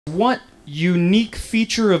What unique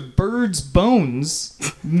feature of birds' bones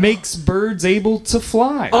makes birds able to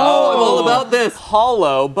fly? Oh, I'm all about this.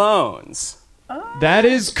 Hollow bones. That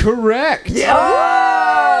is correct. Yeah.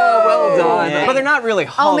 Oh, well done. Yeah. But they're not really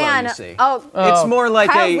hollow, Oh man. you see. Oh. It's more like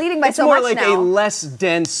Kyle's leading by it's so more much like now. a less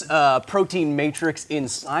dense protein matrix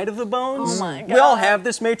inside of the bones. Oh my We all God. have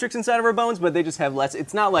this matrix inside of our bones, but they just have less.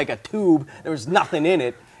 It's not like a tube. There's nothing in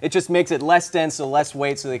it. It just makes it less dense, so less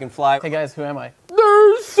weight, so they can fly. Hey guys, who am I?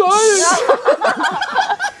 There's science.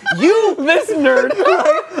 You, this nerd.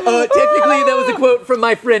 Technically, that was a quote from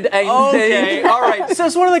my friend Einstein. Okay, all right. So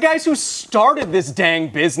it's one of the guys who started this dang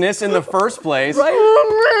business in the first place. Well,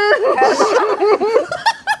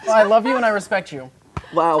 I love you and I respect you.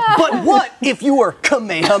 Wow. But what if you were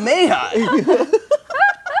Kamehameha?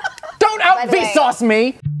 Don't out Vsauce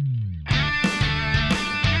me!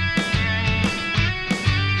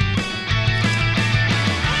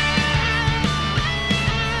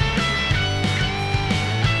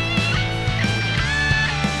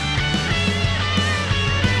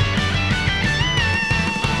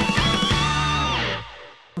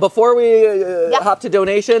 Before we hop to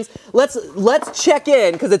donations, let's check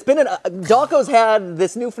in because it's been Dawko's had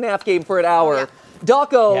this new FNAF game for an hour. Yeah.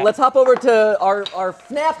 Dawko, let's hop over to our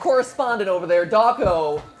FNAF correspondent over there,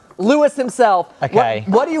 Dawko, Lewis himself. Okay.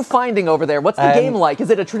 What are you finding over there? What's the game like? Is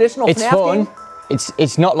it a traditional It's FNAF fun. game?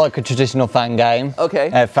 It's not like a traditional fan game. Okay.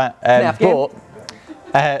 FNAF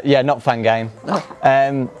game? Yeah, not fan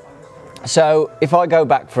game. So if I go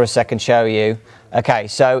back for a second, show you. Okay,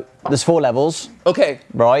 so there's 4 levels. Okay.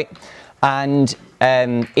 Right, and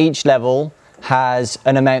each level has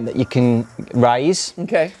an amount that you can raise.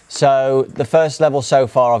 Okay. So the first level so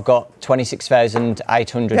far, I've got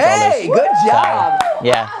 $26,800. Hey, good job. So,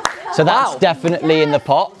 yeah. So that's definitely in the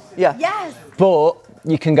pot. Yeah. Yes. But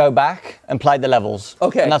you can go back and play the levels.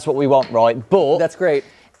 Okay. And that's what we want, right? But That's great.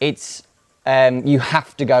 it's you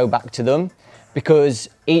have to go back to them because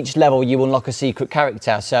each level you unlock a secret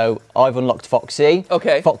character. So I've unlocked Foxy.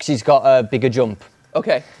 Okay. Foxy's got a bigger jump.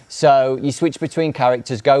 Okay. So you switch between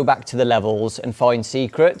characters, go back to the levels and find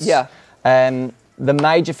secrets. Yeah. The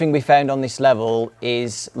major thing we found on this level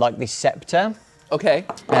is like this scepter, Okay.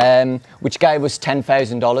 which gave us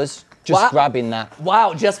 $10,000. Just Wow. grabbing that.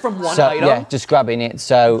 Wow, just from one So, item? yeah, just grabbing it.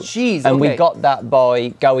 So, Jeez, and we okay. got that by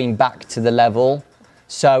going back to the level.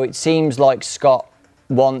 So it seems like Scott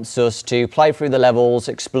wants us to play through the levels,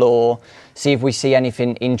 explore, see if we see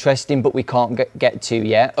anything interesting, but we can't get to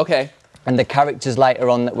yet. Okay. And the characters later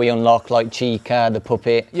on that we unlock, like Chica, the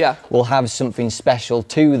puppet, Yeah. will have something special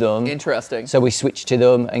to them. Interesting. So we switch to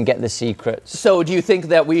them and get the secrets. So do you think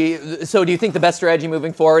that do you think the best strategy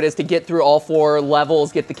moving forward is to get through all 4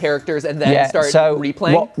 levels, get the characters, and then start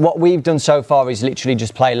replaying? What we've done so far is literally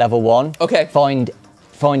just play level 1. Okay.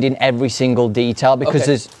 Finding every single detail because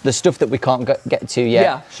Okay. there's stuff that we can't get to yet.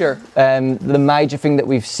 Yeah, sure. The major thing that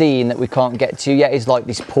we've seen that we can't get to yet is like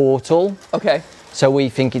this portal. Okay. So we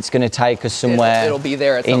think it's going to take us somewhere. It'll be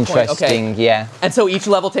there at some point. interesting. Okay. Yeah. And so each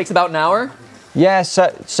level takes about an hour? Yeah.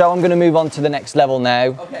 So I'm going to move on to the next level now.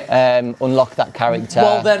 Okay. Unlock that character.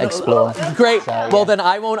 Well then, explore. Great. So, Well yeah. then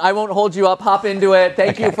I won't hold you up. Hop into it.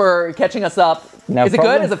 Thank you Okay. for catching us up. No Is it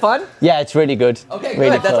problem. good? Is it fun? Yeah, it's really good. Okay,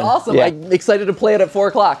 really good. That's fun. awesome. Yeah. I'm excited to play it at 4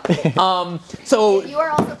 o'clock. So If you are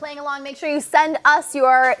also playing along, make sure you send us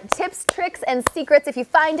your tips, tricks, and secrets if you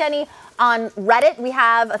find any on Reddit. We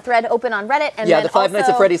have a thread open on Reddit. And yeah, then the Five Nights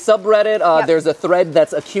at also- Freddy's subreddit. Yep. There's a thread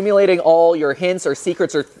that's accumulating all your hints or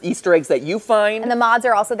secrets or Easter eggs that you find. And the mods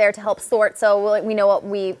are also there to help sort, so we know what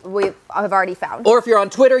we have already found. Or if you're on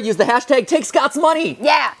Twitter, use the hashtag #TakeScott'sMoney.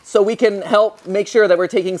 Yeah. So we can help make sure that we're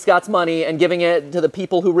taking Scott's money and giving it to the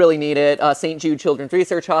people who really need it. St. Jude Children's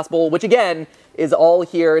Research Hospital, which again is all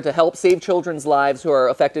here to help save children's lives who are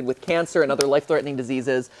affected with cancer and other life-threatening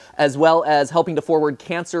diseases, as well as helping to forward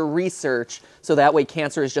cancer research so that way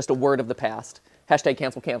cancer is just a word of the past. Hashtag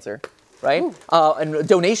cancel cancer. Right? And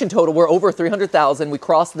donation total, we're over 300,000. We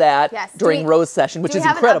crossed that during Rose session, which is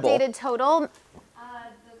incredible. Do we have an updated total? The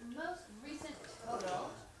most recent total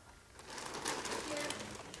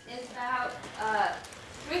here is about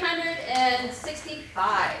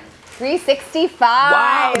 365. 365.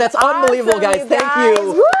 Wow, that's unbelievable, Awesome, guys. Thank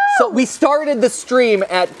you. Woo! So we started the stream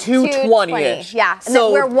at 2:20-ish. Yeah, and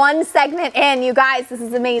so then we're 1 segment in, you guys. This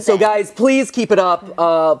is amazing. So guys, please keep it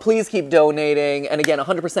up. Please keep donating. And again,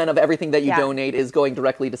 100% of everything that you donate is going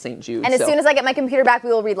directly to St. Jude. And as soon as I get my computer back,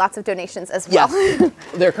 we will read lots of donations as well. Yes.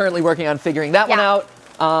 They're currently working on figuring that one out.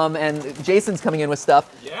 And Jason's coming in with stuff.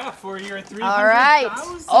 Yeah, for your 300,000. All right.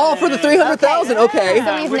 Oh, for the 300,000. Okay.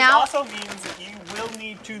 So we've which now also means that you will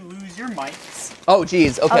need to lose your mics Oh,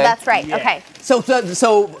 geez. Okay. Oh, that's right. Yeah. Okay.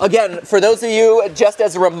 So again, for those of you, just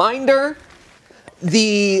as a reminder,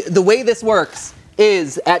 the way this works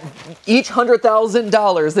is at each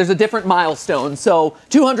 $100,000, there's a different milestone. So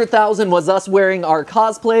 200,000 was us wearing our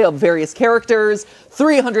cosplay of various characters.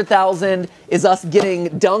 300,000 is us getting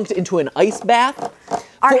dunked into an ice bath.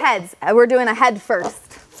 Our heads. We're doing a head first.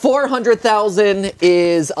 400,000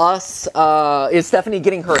 is us, is Stephanie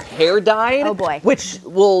getting her hair dyed. Oh, boy. Which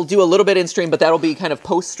we'll do a little bit in stream, but that'll be kind of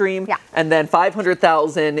post stream. Yeah. And then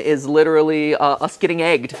 500,000 is literally us getting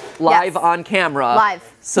egged live Yes. on camera.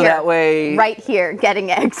 Live. So Here. that way. Right here, getting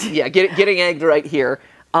egged. Yeah, getting egged right here.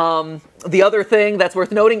 The other thing that's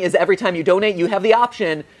worth noting is every time you donate, you have the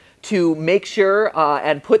option to make sure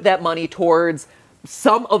and put that money towards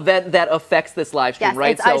some event that affects this live stream, Yes,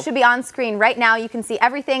 right? it should be on screen right now. You can see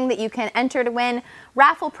everything that you can enter to win.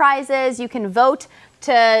 Raffle prizes. You can vote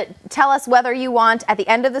to tell us whether you want, at the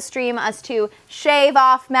end of the stream, us to shave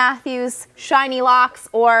off Matthew's shiny locks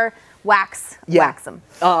or wax them.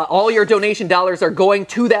 All your donation dollars are going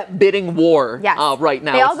to that bidding war Yes. right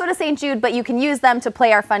now. They all go to St. Jude, but you can use them to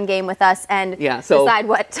play our fun game with us and decide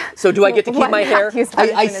what. So do I get to keep what my hair? Matthew's I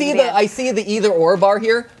punishment see is the at I see the either or bar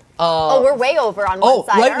here. Oh, we're way over on one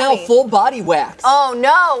side. right aren't now we? full body wax. Oh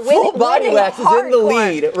no! Full body wax is in the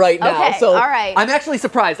lead right now. Okay, so all right. I'm actually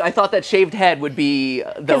surprised. I thought that shaved head would be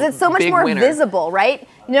the Because it's so much big more winner. visible, right?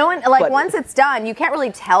 No one, But- once it's done, you can't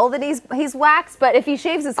really tell that he's waxed. But if he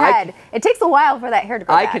shaves his head, it takes a while for that hair to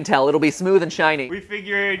grow I back. can tell. It'll be smooth and shiny. We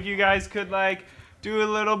figured you guys could like do a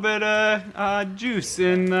little bit of juice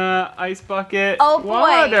in the ice bucket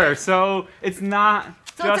water, so it's not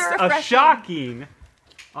So it's just a a refreshing- shocking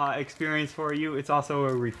experience for you. It's also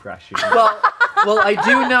a refreshing. Well, I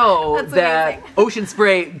do know That's that amazing. Ocean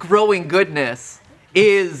Spray Growing Goodness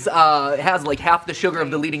is has like half the sugar of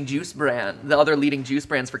the leading juice brand, the other leading juice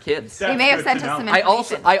brands for kids. They may have sent us some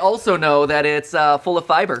information. I also know that it's full of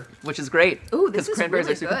fiber, which is great. Ooh, this 'cause is cranberries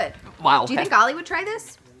really are super- good. Wow. Do you think Ollie would try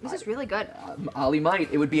this? This is really good. Ollie might.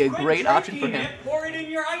 It would be a great option for him. Pour it in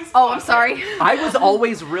your ice Oh, I'm sorry. I was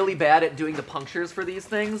always really bad at doing the punctures for these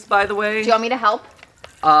things, by the way. Do you want me to help?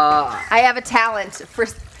 I have a talent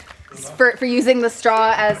for using the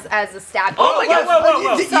straw as a stab. Oh my God!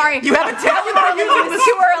 whoa. Sorry. You have a talent for using It the was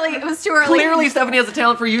too early. It was too early. Clearly, Stephanie has a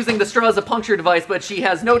talent for using the straw as a puncture device, but she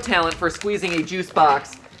has no talent for squeezing a juice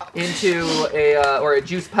box into or a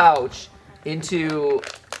juice pouch into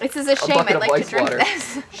This is a shame. bucket I'd of like ice to drink water.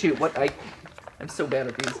 this. Shoot, what I'm so bad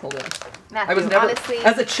at these. Hold on. Matthew, I was never honestly.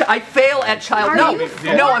 as a I fail at child. Are No, you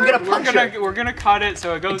no, I'm gonna puncture. We're gonna cut it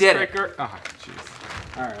so it goes did it. quicker. Oh,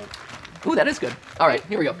 jeez. All right. Ooh, that is good. All right,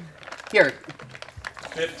 here we go. Here.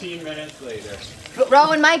 15 minutes later. Ro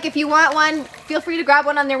and Mike, if you want one, feel free to grab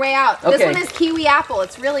one on their way out. This Okay. one is kiwi apple.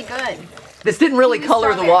 It's really good. This didn't really Kiwi color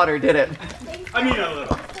the strawberry. water, did it? I mean a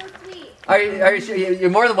little. So sweet. Are you sure? You're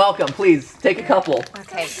more than welcome. Please take a couple.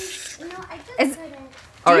 Okay. You know, I just Is- couldn't.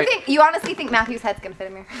 All Do right. you think you honestly think Matthew's head's gonna fit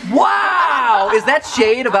him here? Wow! Is that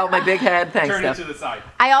shade about my big head? Thanks, Turn it Steph. to the side.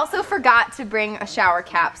 I also forgot to bring a shower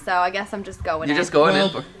cap, so I guess I'm just going You're in. just going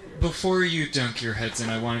Well, in for. before you dunk your heads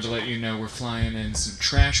in, I wanted to let you know we're flying in some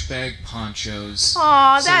trash bag ponchos.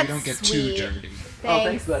 Aw, so that's you don't get sweet. too dirty. Thanks,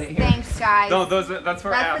 thanks, buddy. Thanks, guys. No, that's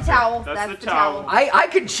for That's after. the towel. That's the towel. I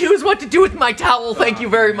could choose what to do with my towel. Thank you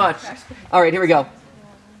very much. All right, here we go.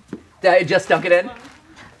 Did I just dunk it in?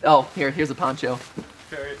 Oh, here's a poncho.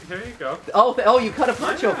 Here you go. Oh, you cut a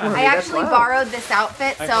poncho for me. I That's actually loud. borrowed this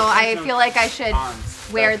outfit, so I feel like I should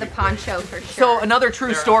wear the poncho for sure. So another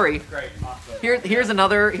true story. Great, awesome. Here's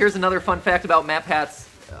another fun fact about matpat's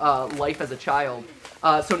life as a child.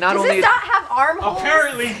 So not Does only this not have armholes?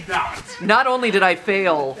 Apparently not. not only did I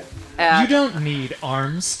fail You at don't need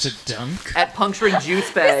arms to dunk. puncturing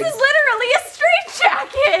juice bags, This is literally a straight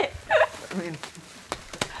jacket.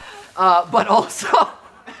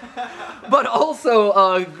 but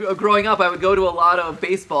also growing up, I would go to a lot of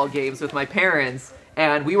baseball games with my parents,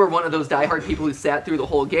 and we were one of those diehard people who sat through the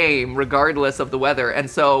whole game regardless of the weather. And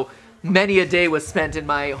so many a day was spent in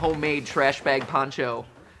my homemade trash bag poncho.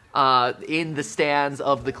 In the stands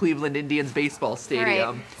of the Cleveland Indians baseball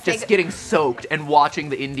stadium, Right. just getting soaked and watching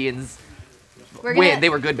the Indians We're win. gonna, They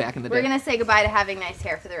were good back in the day. we're gonna say goodbye to having nice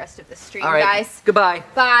hair for the rest of the stream, All right, guys. goodbye.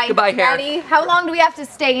 Bye. Goodbye, hair. Ready? How long do we have to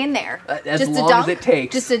stay in there? As Just long a dunk? as it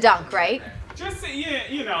takes. Just a dunk, right? Just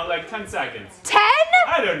you know, like 10 seconds. 10?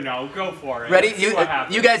 I don't know. Go for it. Ready? Let's see what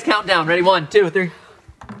happens. You guys count down. Ready? 1, 2, 3.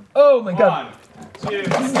 Oh my God. 1, 2,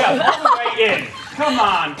 step all the way in. Come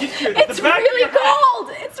on, get your. It's the back of really your head.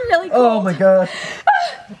 cold. It's really cold. Oh my God.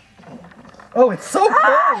 Oh, it's so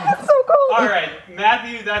cold. It's so cold. All right,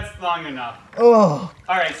 Matthew, that's long enough. Oh.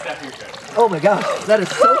 All right, Steph, you're good. Oh my gosh, that is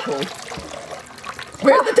so cold.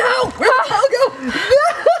 Where's the towel? Where's the towel go?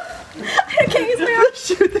 I can't use my arm.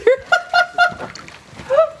 Shoot there.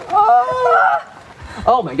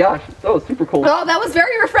 Oh my gosh, that was super cold. Oh, that was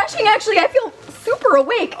very refreshing, actually. I feel super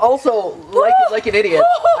awake. Also, like an idiot,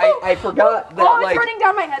 I forgot that it's running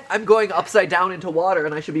down my head. I'm going upside down into water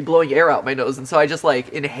and I should be blowing air out my nose, and so I just like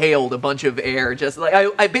inhaled a bunch of air. Just like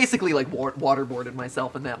I basically like waterboarded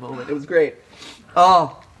myself in that moment. It was great.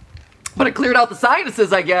 Oh, but it cleared out the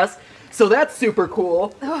sinuses, I guess. So that's super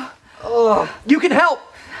cool. Oh, you can help.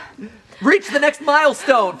 Reach the next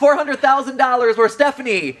milestone, $400,000, where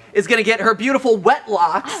Stephanie is going to get her beautiful wet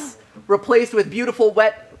locks replaced with beautiful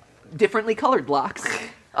wet, differently colored locks.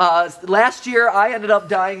 Last year, I ended up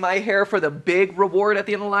dyeing my hair for the big reward at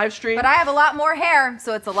the end of the live stream. But I have a lot more hair,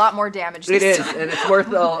 so it's a lot more damage. It is, and it's worth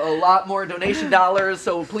a lot more donation dollars,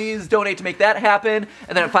 so please donate to make that happen.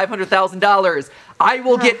 And then at $500,000, I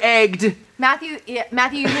will get egged. Matthew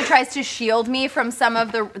usually tries to shield me from some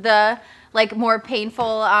of the like more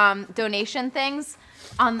painful donation things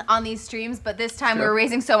on these streams, but this time we were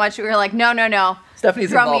raising so much, we were like, no.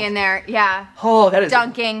 Stephanie's Throw involved. me in there, yeah. Oh, that is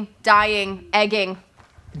dunking, dyeing, egging.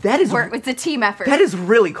 That is it's a team effort. That is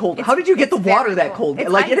really cold. How did you get the water that cold?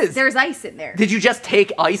 Like ice. It is. There's ice in there. Did you just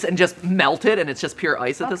take ice and just melt it, and it's just pure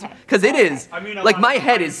ice at this point? Because it is. I mean, like my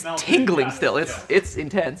head is tingling still. It's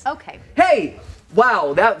intense. Okay. Hey,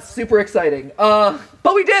 wow, that's super exciting.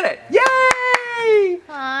 But we did it! Yay!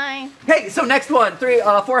 Hi. Hey, so next one,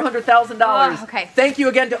 $400,000. Okay. Thank you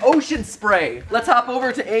again to Ocean Spray. Let's hop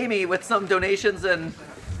over to Amy with some donations and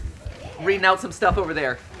reading out some stuff over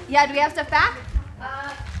there. Yeah, do we have stuff back?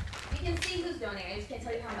 We can see who's donating. I just can't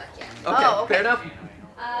tell you how much yet. Okay, fair enough. We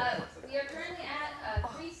are currently at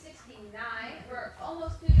 369. We're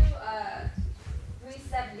almost to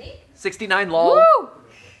 370. 69 lol. Woo!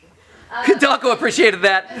 Dawko appreciated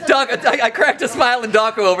that. I cracked a smile in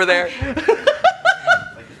Dawko over there.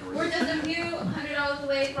 We're just a few $100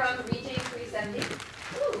 away from reaching 370.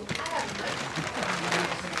 Ooh, I have money.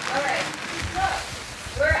 All right. So,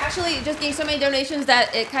 we're actually just getting so many donations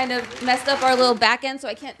that it kind of messed up our little back end, so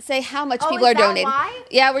I can't say how much people are donating. Why?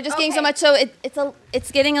 Yeah, we're just getting so much, so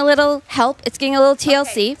it's getting a little help. It's getting a little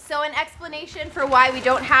TLC. Okay, so an explanation for why we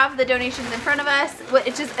don't have the donations in front of us,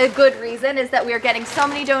 which is a good reason, is that we are getting so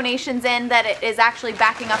many donations in that it is actually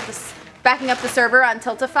backing up the server on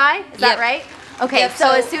Tiltify. Is that right? Okay, Yep,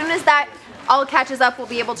 so as soon as that all catches up, we'll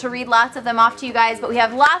be able to read lots of them off to you guys, but we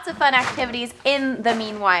have lots of fun activities in the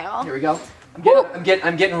meanwhile. Here we go. I'm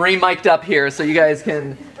getting re-mic'd up here so you guys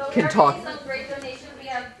can talk. Some great donations. We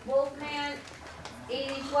have Wolfman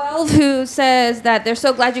 8012 who says that they're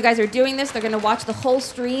so glad you guys are doing this. They're going to watch the whole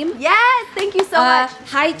stream. Yes, thank you so much.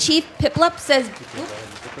 Hi Chief Piplup says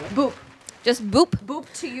boop. Boop. Just boop.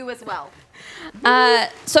 Boop to you as well.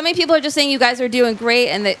 So many people are just saying you guys are doing great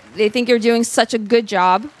and that they think you're doing such a good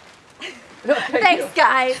job. Thanks,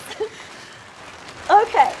 guys.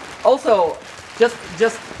 Okay. Also,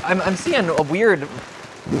 I'm seeing a weird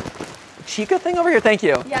Chica thing over here. Thank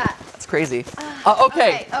you. Yeah. That's crazy.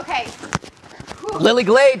 Okay. Okay. Lily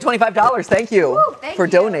Glade, $25. Thank you for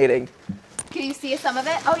donating. Can you see some of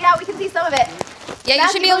it? Oh yeah, we can see some of it. Yeah,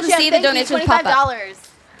 you should be able to see the donations pop up. $25.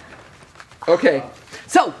 Okay.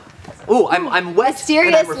 So, I'm wet.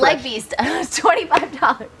 Mysterious leg beast. $25.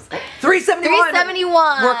 $371.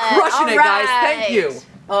 $371. We're crushing it, guys. Thank you.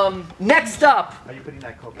 Next up, Are you putting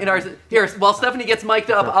that coke here, while Stephanie gets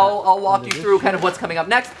mic'd up, I'll walk you through kind of what's coming up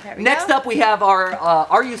next. Next up, we have our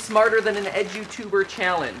Are You Smarter Than an EduTuber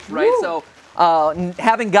challenge, right? Woo. So,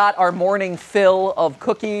 having got our morning fill of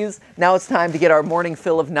cookies, now it's time to get our morning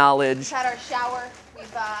fill of knowledge. We've had our shower. We're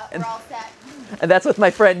all set. And that's with my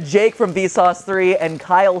friend Jake from Vsauce3 and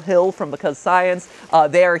Kyle Hill from Because Science.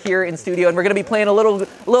 They are here in studio, and we're going to be playing a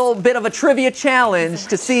little bit of a trivia challenge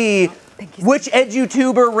to see which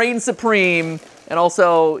EduTuber reigns supreme, and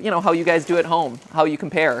also, how you guys do at home, how you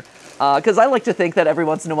compare. Because I like to think that every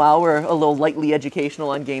once in a while we're a little lightly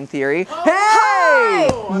educational on game theory. Hey!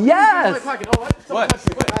 Yes!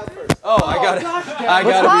 Oh, I gotta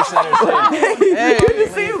be center stage. Hey, good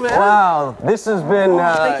to see you, man. Wow, this has been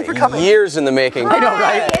years in the making. I know,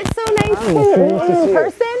 right? It's so nice to meet you in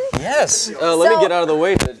person. Yes. Let me get out of the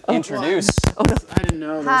way to introduce. I didn't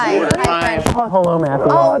know. Hi. Hello, Matthew.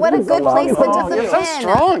 Oh, what a good placement of the pin. So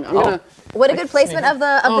strong. What a good placement of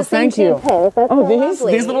the thank St. you. Jude pin. That's so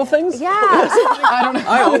These little things? Yeah. I don't know.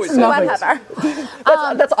 I always Whatever.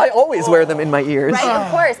 I always wear them in my ears. Right, of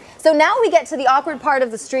course. So now we get to the awkward part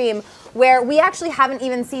of the stream where we actually haven't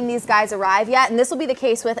even seen these guys arrive yet, and this will be the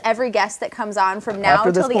case with every guest that comes on from now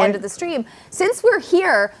till the end of the stream. Since we're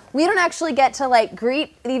here, we don't actually get to like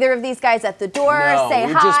greet either of these guys at the door, say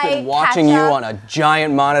we've hi, just been watching you on a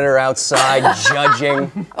giant monitor outside,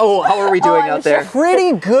 judging. Oh, how are we doing out there?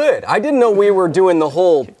 Pretty good. I didn't know we were doing the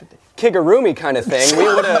whole Kigurumi kind of thing.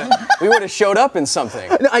 We would have showed up in something.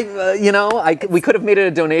 We could have made it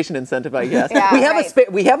a donation incentive, I guess. Yeah,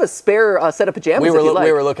 we have a spare set of pajamas. We if you'd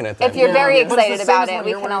like. were looking at that. If you're very excited about it,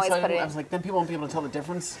 we can always put it in. I was like, then people won't be able to tell the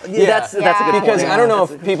difference. Yeah, that's a good point. Because I don't know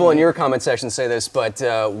if people in your comment section say this, but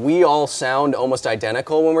we all sound almost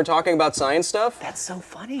identical when we're talking about science stuff. That's so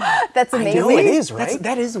funny. That's amazing. I know it is, right?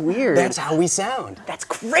 That is weird. That's how we sound. That's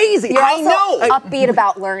crazy. You're I also know. upbeat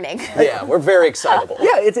about learning. Yeah, we're very excitable.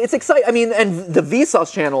 Yeah, it's exciting. I mean, and the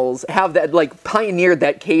Vsauce channels have that, like, pioneered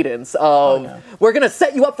that cadence of we're gonna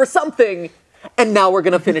set you up for something, and now we're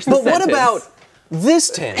gonna finish the sentence. But what about this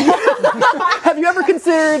tin? Have you ever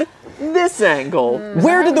considered this angle?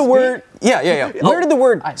 Where did the word? Yeah. Where did the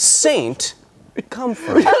word saint come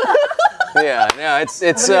from?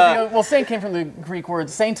 It's well, saint came from the Greek word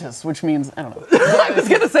saintus, which means, I don't know. I was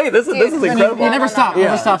gonna say this is incredible. You never stop. Yeah.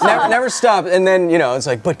 Never stop. Never stop. And then it's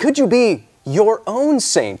like, but could you be your own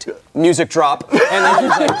saint? Music drop. And then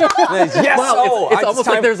it's like, yes. Wow, it's almost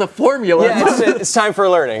like there's a formula. Yeah, it's time for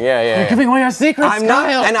learning. Yeah. You're giving away our secrets, I'm not,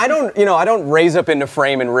 and I don't raise up into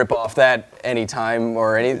frame and rip off that anytime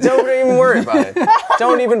or any. Don't even worry about it.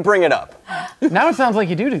 Don't even bring it up. Now it sounds like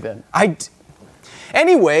you do then.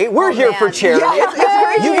 Anyway, we're here for charity.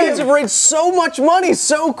 You guys have raised so much money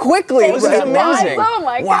so quickly. This is amazing. Oh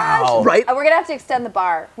my wow. gosh! Right? We're gonna have to extend the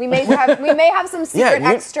bar. We may have some secret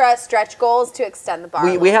extra stretch goals to extend the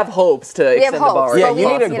bar. We have hopes to extend the bar. Yeah,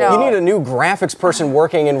 you need a new graphics person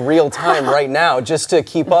working in real time right now just to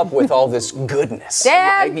keep up with all this goodness.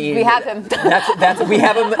 Dan, we have him. We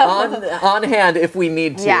have him on hand if we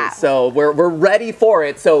need to. Yeah. So we're ready for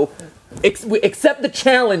it. So accept the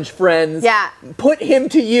challenge, friends. Yeah. Put him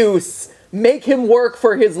to use. Make him work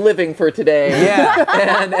for his living for today. Yeah.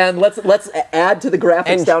 and let's add to the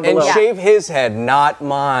graphics down below. And shave his head, not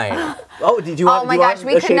mine. Oh, did you want? Oh my gosh,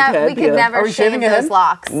 we could never shave those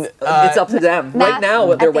locks. It's up to them. Right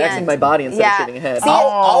now, they're waxing my body instead of shaving a head.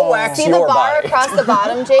 I'll wax your body. See the bar across the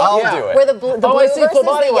bottom, Jake? I'll do it. Where the blue versus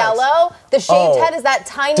the yellow. The shaved head is that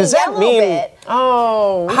tiny yellow bit.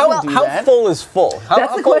 Oh, how full is full?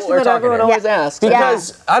 That's the question that everyone always asks.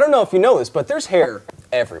 Because I don't know if you know this, but there's hair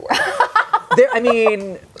everywhere.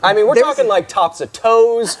 We're talking like tops of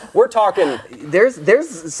toes. We're talking.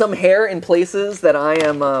 There's some hair in places that I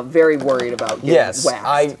am very worried about getting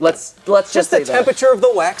waxed. Let's just say the temperature of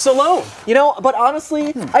the wax alone. But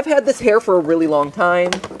honestly, I've had this hair for a really long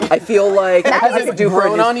time. I feel like I could do for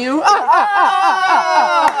a on you.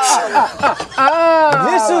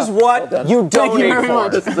 This is what you donate for.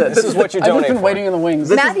 This is what you donate for. I've just been waiting in the wings.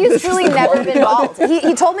 Matthew's truly never been bald.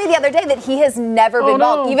 He told me the other day that he has never been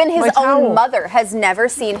bald. Even his own mother has never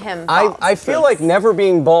seen him bald. I feel like never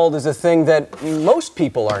being bald is a thing that most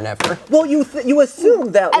people are never. Well, you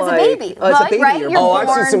assume that as a baby, right? You're I've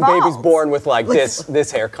seen some bald. babies born with like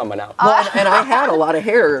this hair coming out. Well, and I had a lot of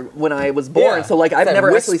hair when I was born, so like I've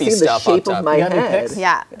never actually seen the shape of my head.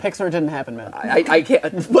 Yeah. Pics or it didn't happen, man. I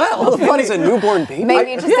can't. Well, funny. As a newborn baby.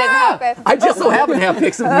 Maybe it just didn't happen. I just so happen to have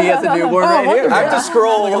pics of me as a newborn right here. I have to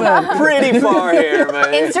scroll pretty far here,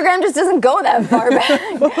 man. Instagram just doesn't go that far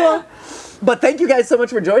back. But thank you guys so much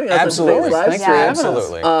for joining us. Absolutely. On today's live stream.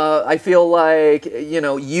 Absolutely. I feel like,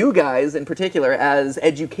 you guys in particular, as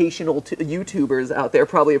educational YouTubers out there,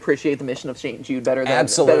 probably appreciate the mission of St. Jude better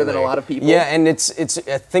than a lot of people. Yeah, and I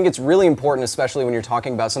think it's really important, especially when you're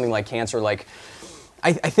talking about something like cancer. Like,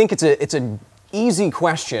 I think it's a easy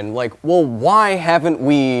question, like, well, why haven't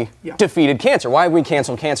we defeated cancer? Why have we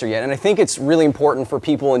canceled cancer yet? And I think it's really important for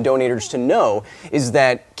people and donators to know is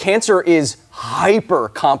that cancer is hyper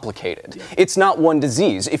complicated. It's not one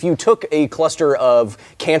disease. If you took a cluster of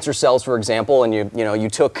cancer cells, for example, and you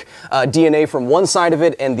took DNA from one side of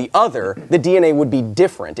it and the other, the DNA would be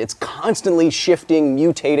different. It's constantly shifting,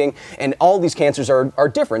 mutating, and all these cancers are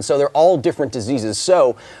different. So they're all different diseases.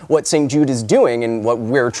 So what St. Jude is doing and what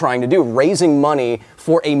we're trying to do, raising money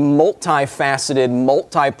for a multifaceted,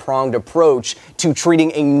 multi-pronged approach to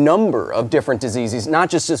treating a number of different diseases, not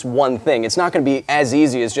just this one thing. It's not going to be as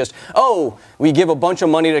easy as just, we give a bunch of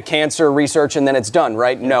money to cancer research and then it's done,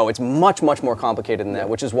 right? No, it's much, much more complicated than that,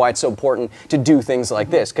 which is why it's so important to do things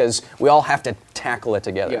like this, because we all have to tackle it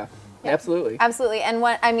together. Yeah. Absolutely. Absolutely. And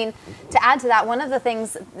to add to that, one of the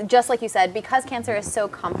things, just like you said, because cancer is so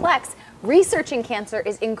complex, researching cancer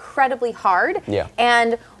is incredibly hard. Yeah.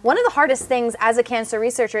 And one of the hardest things as a cancer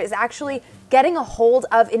researcher is actually getting a hold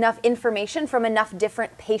of enough information from enough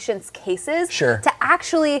different patients' cases to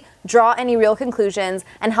actually draw any real conclusions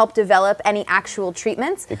and help develop any actual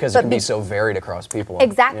treatments. Because it can be so varied across people.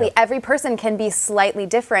 Exactly. Yeah. Every person can be slightly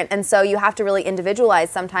different, and so you have to really individualize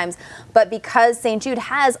sometimes. But because St. Jude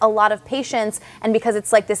has a lot of patients, and because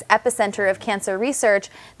it's like this epicenter of cancer research,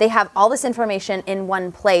 they have all this information in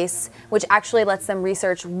one place, which actually lets them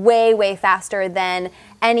research way, way faster than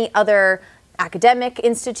any other academic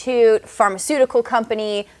institute, pharmaceutical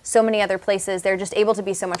company, so many other places. They're just able to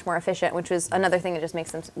be so much more efficient, which is another thing that just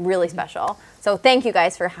makes them really special. So thank you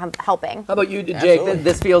guys for helping. How about you, Jake?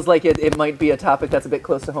 This feels like it might be a topic that's a bit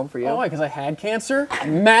close to home for you. Oh, why? Because I had cancer?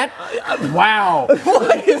 Matt, wow.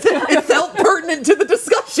 It felt pertinent to the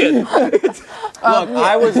discussion. Look,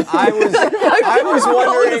 I was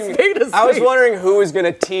wondering who was going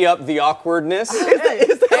to tee up the awkwardness.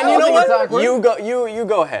 And you know what? You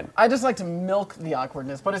go ahead. I just like to milk the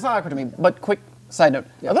awkwardness, but it's not awkward to me. But quick side note,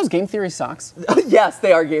 are those game theory socks? Yes,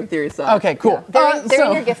 they are game theory socks. Okay, cool. They're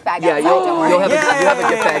in your gift bag. Yeah, you'll have a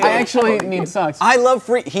gift bag. I actually need socks. I love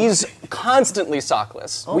free. He's constantly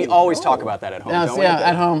sockless. We always talk about that at home. Yes,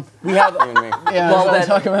 at home. We have.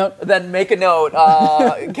 Then make a note,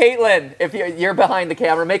 Caitlin. If you're behind the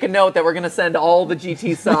camera, make a note that we're gonna send all the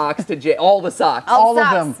GT socks to Jay. All the socks. All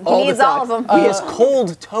of them. He needs all of them. He has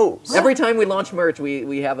cold toes. Every time we launch merch,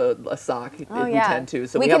 we have a sock. We tend to.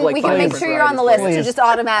 So we have like we can make sure you're on the list to just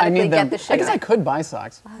automatically get the shit. I guess I could buy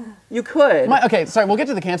socks. You could. Okay, sorry. We'll get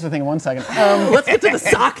to the cancer thing in 1 second. Let's get to the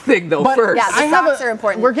sock thing though first. Yeah, the socks are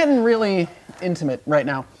important. We're getting really intimate right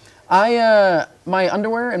now. My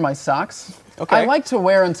underwear and my socks, I like to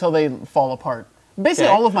wear until they fall apart. Basically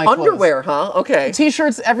all of my clothes. Underwear, huh? Okay.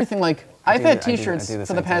 T-shirts, everything. Like I've had T-shirts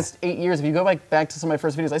for the past 8 years. If you go back to some of my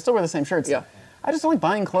first videos, I still wear the same shirts. Yeah. I just don't like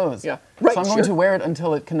buying clothes. Yeah. Right, so I'm going to wear it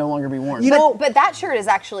until it can no longer be worn. But that shirt is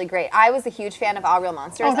actually great. I was a huge fan of All Real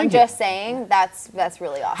Monsters. I'm just saying that's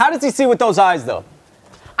really awesome. How does he see with those eyes, though?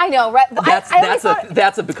 I know, right?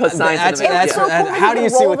 That's a because Science and Vsauce3. Vsauce3. So cool. How do you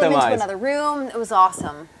see with them into eyes? Another room. It was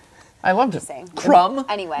awesome. I loved it. Crumb.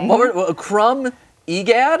 Anyway. Crumb,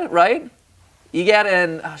 Egad, right? Egad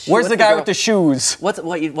and where's the guy with the shoes? What's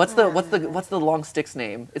the long stick's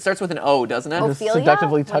name? It starts with an O, doesn't it? I'm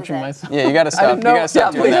seductively touching myself. Yeah, you gotta stop. You gotta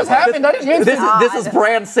stop doing that. This is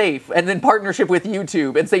brand safe, and in partnership with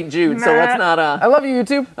YouTube and St. Jude. So let's not. I love you,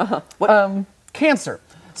 YouTube. Cancer.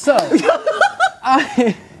 So,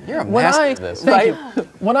 you're a master of this. Thank you.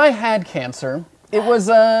 When I had cancer, it was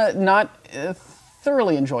not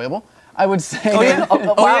thoroughly enjoyable. I would say. Oh yeah?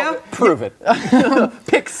 Wow. Prove it.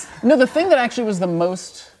 Pics. No, the thing that actually was the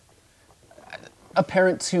most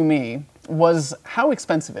apparent to me was how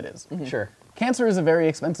expensive it is. Sure. Cancer is a very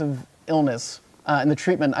expensive illness, and the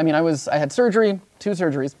treatment. I mean, I had surgery, 2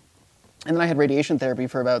 surgeries, and then I had radiation therapy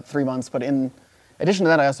for about 3 months. But in addition to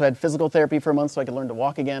that, I also had physical therapy for a month so I could learn to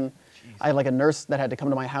walk again. I had like a nurse that had to come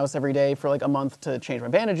to my house every day for like a month to change my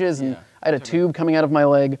bandages, and I had a tube coming out of my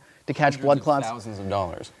leg to catch blood clots. Thousands of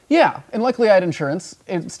dollars. Yeah, and luckily I had insurance.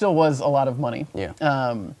 It still was a lot of money. Yeah.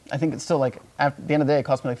 I think it's still like, at the end of the day, it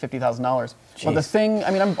cost me like $50,000. But the thing,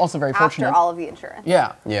 I mean, I'm also very fortunate. After all of the insurance.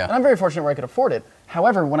 Yeah. Yeah. And I'm very fortunate where I could afford it.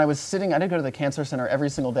 However, when I was sitting, I did go to the cancer center every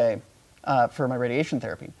single day for my radiation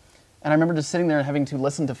therapy. And I remember just sitting there and having to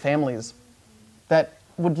listen to families that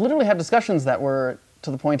would literally have discussions that were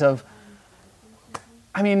to the point of,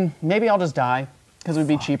 I mean, maybe I'll just die because it would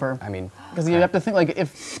be cheaper. I mean, because you have to think, like,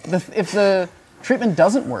 if the treatment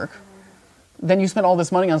doesn't work, then you spend all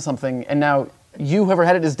this money on something, and now you, whoever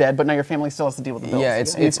had it, is dead, but now your family still has to deal with the bills. Yeah,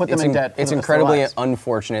 it's incredibly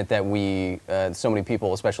unfortunate that we, so many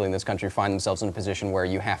people, especially in this country, find themselves in a position where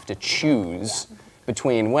you have to choose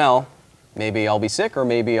between, well, maybe I'll be sick or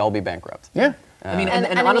maybe I'll be bankrupt. Yeah. I mean,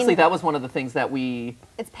 and honestly, that was one of the things that we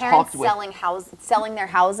It's parents talked selling their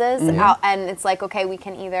houses, and it's like, okay, we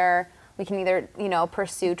can either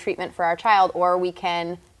pursue treatment for our child, or we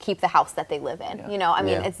can keep the house that they live in. You know, I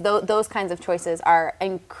mean, it's those kinds of choices are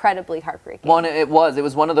incredibly heartbreaking. It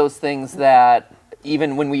was one of those things that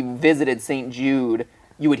even when we visited St. Jude,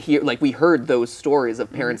 you would hear, like, we heard those stories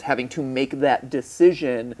of parents having to make that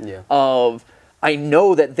decision of, I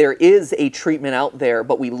know that there is a treatment out there,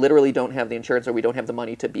 but we literally don't have the insurance or we don't have the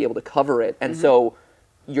money to be able to cover it. And so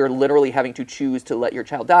you're literally having to choose to let your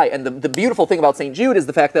child die. And the beautiful thing about St. Jude is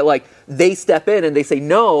the fact that, like, they step in and they say,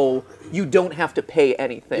 no, you don't have to pay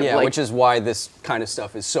anything. Yeah, like, which is why this kind of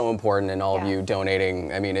stuff is so important, and all of you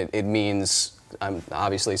donating, I mean, it means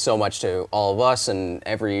obviously so much to all of us and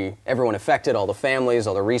everyone affected, all the families,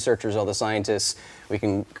 all the researchers, all the scientists. We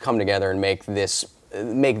can come together and make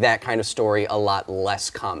that kind of story a lot less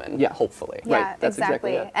common, hopefully. Yeah, right. That's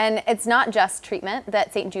exactly. it. And it's not just treatment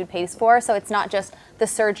that St. Jude pays for, so it's not just the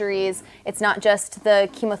surgeries, it's not just the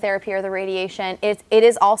chemotherapy or the radiation, it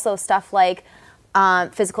is also stuff like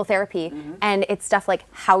physical therapy, and it's stuff like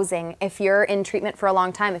housing. If you're in treatment for a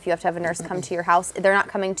long time, if you have to have a nurse come to your house, they're not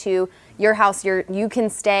coming to your house, you can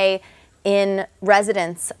stay in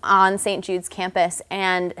residence on St. Jude's campus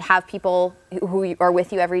and have people who are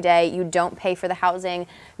with you every day. You don't pay for the housing.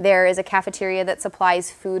 There is a cafeteria that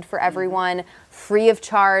supplies food for everyone, free of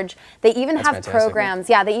charge. They even have programs.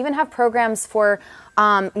 Yeah, they even have programs for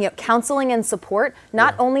counseling and support,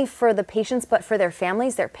 not only for the patients, but for their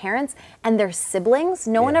families, their parents, and their siblings.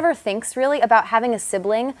 No one ever thinks really about having a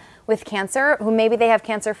sibling with cancer who maybe they have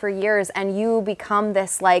cancer for years, and you become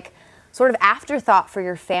this like sort of afterthought for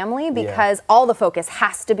your family because all the focus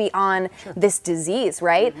has to be on this disease,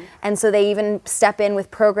 right? And so they even step in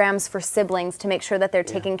with programs for siblings to make sure that they're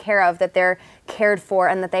taken care of, that they're cared for,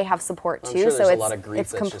 and that they have support too. I'm sure so there's it's a lot of grief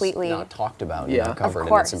it's that's completely just not talked about and not covered, of and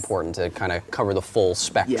course. it's important to kind of cover the full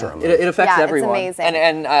spectrum. It affects everyone. It's amazing.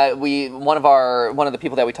 And one of the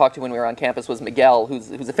people that we talked to when we were on campus was Miguel,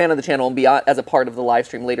 who's a fan of the channel and be as a part of the live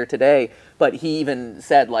stream later today. But he even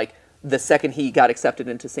said like the second he got accepted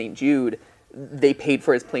into St. Jude, they paid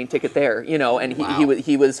for his plane ticket there, and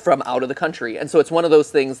he was from out of the country. And so it's one of those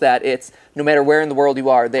things that it's no matter where in the world you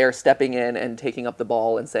are, they're stepping in and taking up the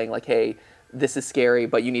ball and saying like, hey, this is scary,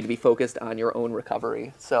 but you need to be focused on your own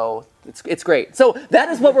recovery. So it's great. So that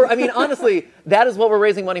is what honestly, that is what we're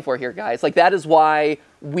raising money for here, guys. Like that is why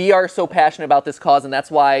we are so passionate about this cause, and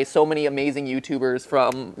that's why so many amazing YouTubers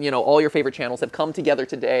from, all your favorite channels have come together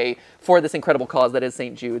today for this incredible cause that is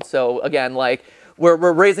St. Jude. So again, like,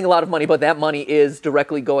 we're raising a lot of money, but that money is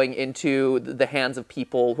directly going into the hands of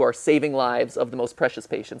people who are saving lives of the most precious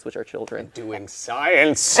patients, which are children. Doing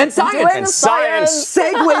science. And science. And science.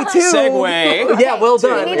 Segue to. Segue. Yeah, well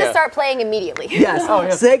done. We need to start playing immediately.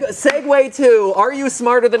 Yes. Segue to, are you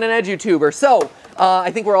smarter than an EduTuber? So,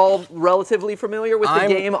 I think we're all relatively familiar with the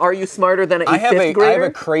game. Are you smarter than a fifth grader? I have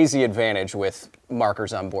a crazy advantage with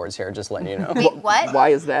markers on boards here, just letting you know. Wait, what? Why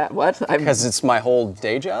is that? What? Because it's my whole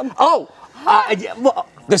day job. Oh!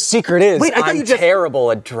 The secret is I'm terrible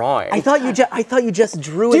at drawing. I thought you just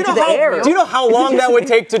drew into the air. Do you know how long that would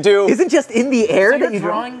take to do? Isn't just in the air that you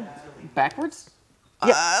drawing backwards?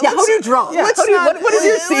 Yeah, how do you draw? Yeah, what is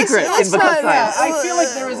your secret in book of science? I feel like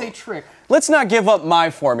there is a trick. Let's not give up my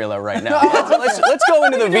formula right now. let's go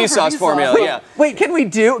into the Vsauce formula. Yeah. Wait, can we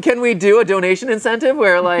do a donation incentive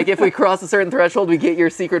where like if we cross a certain threshold we get your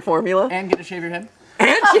secret formula? And get to shave your head?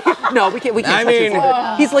 No, we can't touch his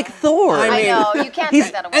head. He's like Thor. I know, you can't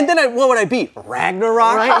take that away. And then what would I beat?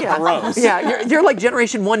 Ragnarok? Right? Yeah. Gross. Yeah, you're like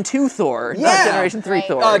Generation 1, 2 Thor, not Generation 3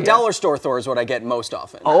 Thor. Dollar store Thor is what I get most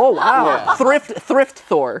often. Oh, wow. Yeah. Thrift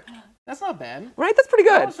Thor. That's not bad. Right? That's pretty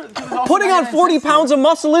good. Putting on 40 pounds of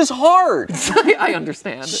muscle is hard. I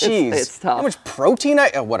understand. Jeez. It's tough. How much protein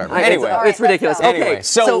whatever. Anyway. It's ridiculous. Anyway, Okay.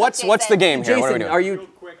 so what's the game here? Jason, What are we doing? are you... Real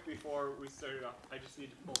quick before we start it off, I just need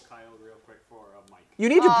to pull Kyle real quick for a mic. You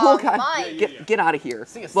need to pull get out of here.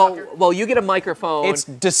 Well, you get a microphone. It's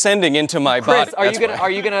descending into my Chris, body. are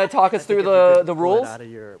you gonna talk us through the rules? Out of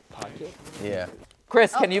your pocket. Yeah.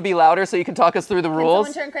 Chris, can you be louder so you can talk us through the rules?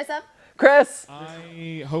 Can someone turn Chris up? Chris.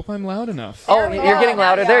 I hope I'm loud enough. Oh, you're getting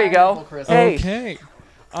louder. There you go. Hey. Okay.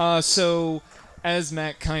 So, as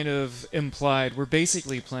Matt kind of implied, we're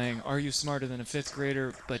basically playing Are You Smarter Than a Fifth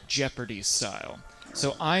Grader, but Jeopardy style.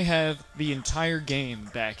 So I have the entire game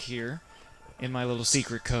back here in my little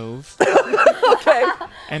secret cove. Okay.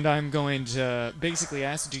 And I'm going to basically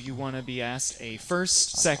ask, do you want to be asked a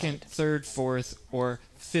first, second, third, fourth, or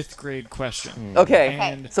fifth grade question? Okay.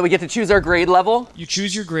 And so we get to choose our grade level? you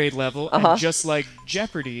choose your grade level, and just like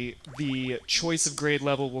Jeopardy, the choice of grade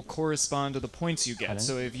level will correspond to the points you get.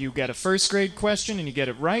 So if you get a first grade question and you get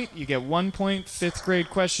it right, you get 1 point. Fifth grade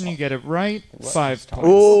question, you get it right, 5 points.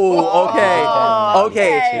 Ooh, okay.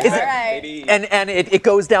 Okay. Is it, and it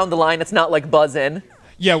goes down the line. It's not like buzz in.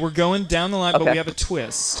 Yeah, we're going down the line, but Okay. we have a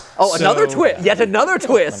twist. Oh, another twist. Yet another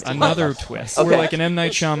twist. Another twist. Okay. We're like an M.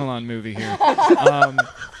 Night Shyamalan movie here.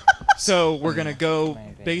 So we're going to go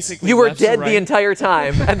basically You were left to dead right. the entire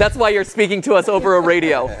time, and that's why you're speaking to us over a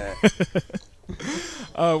radio.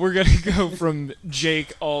 We're going to go from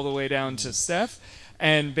Jake all the way down to Steph.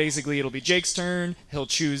 And basically, it'll be Jake's turn. He'll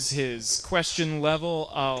choose his question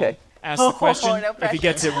level. I'll ask the question. No if he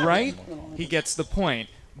gets it right, he gets the point.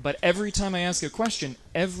 But every time I ask a question,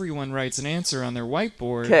 everyone writes an answer on their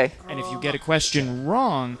whiteboard. Okay. And if you get a question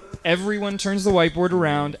wrong, everyone turns the whiteboard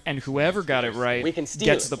around, and whoever got it right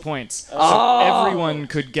gets the points. Oh. So everyone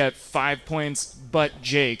could get 5 points, but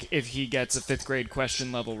Jake if he gets a 5th grade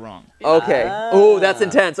question level wrong. Okay. Oh, that's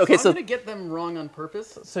intense. Okay, so I'm gonna get them wrong on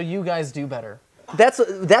purpose, so you guys do better. That's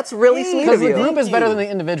really sweet of you. Because the group is better than the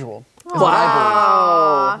individual.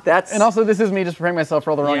 Wow. That's. And also, this is me just preparing myself for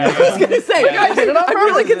all the wrong answers. I was gonna say, guys, I'm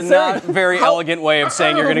really concerned. Not a very elegant way of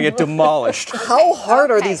saying you're going to get demolished. How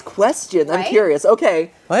hard are these questions? I'm curious.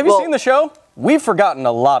 Okay. Well, have you seen the show? We've forgotten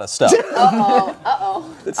a lot of stuff.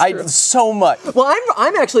 So much. Well,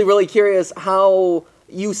 I'm actually really curious how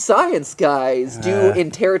you science guys do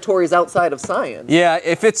in territories outside of science. Yeah,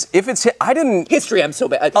 if it's I didn't history. I'm so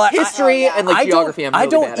bad. History and like geography. I'm really I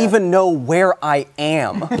don't bad even know where I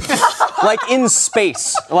am, like in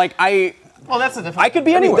space. Like Well, that's a different. I could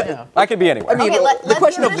be anywhere. I could be anywhere. I mean, the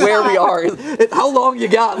question of where we are is how long you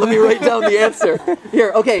got. Let me write down the answer.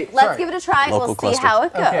 Here, okay. Let's give it a try. We'll see how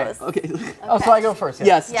it goes. Okay. Oh, so I go first.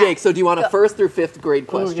 Yes, Jake. So do you want a 1st through 5th grade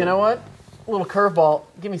question? Ooh, you know what? A little curveball.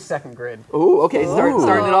 Give me 2nd grade. Ooh, okay. Starting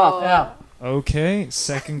it off. Yeah. Okay,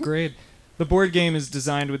 2nd grade. The board game is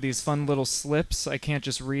designed with these fun little slips. I can't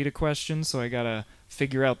just read a question, so I gotta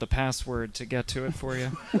figure out the password to get to it for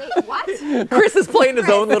you. Wait, what? Chris is playing his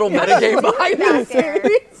own little metagame behind the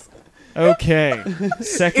scenes. Okay,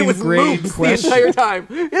 2nd grade moops question. the entire time.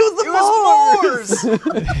 It was the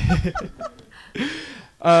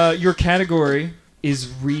Moors. Your category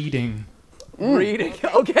is reading. Reading.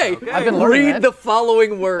 Okay. I've been learning Read that. the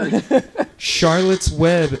following word. Charlotte's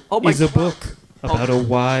Web is a God. book about a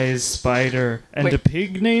wise spider and a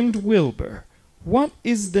pig named Wilbur. What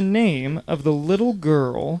is the name of the little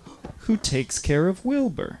girl who takes care of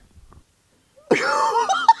Wilbur?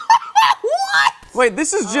 Wait,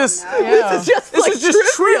 this is just This is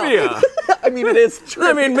just trivia. I mean, it is true.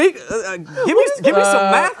 I mean, give me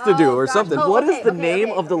some math to do or something. What is the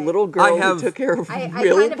name of the little girl who took care of Wilbur kind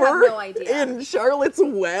of have no idea. in Charlotte's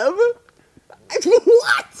Web?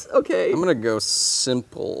 What? Okay. I'm gonna go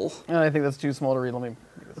simple. I think that's too small to read. Let me.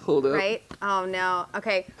 Hold up. Right? Oh no.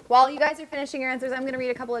 Okay. While you guys are finishing your answers, I'm going to read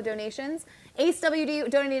a couple of donations. Ace WD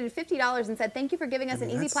donated $50 and said, "Thank you for giving us an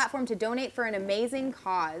easy platform to donate for an amazing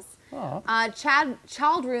cause." Chad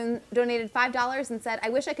Chaldroon donated $5 and said, "I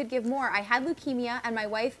wish I could give more. I had leukemia and my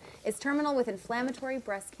wife is terminal with inflammatory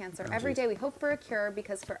breast cancer. Every day we hope for a cure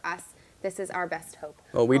because for us, this is our best hope."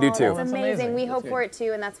 Oh, we do too. That's amazing. We hope for it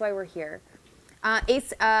too, and that's why we're here.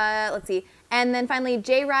 Ace, let's see. And then finally,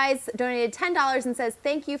 Jay Rise donated $10 and says,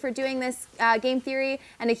 "Thank you for doing this game theory.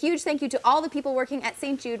 And a huge thank you to all the people working at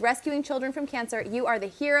St. Jude, rescuing children from cancer. You are the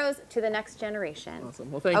heroes to the next generation."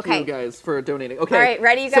 Awesome. Well, thank you guys for donating. Okay. All right,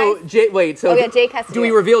 ready, you guys? So, Jake has to do we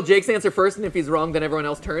reveal Jake's answer first, and if he's wrong, then everyone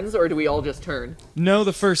else turns, or do we all just turn? No,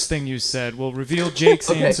 the first thing you said. We'll reveal Jake's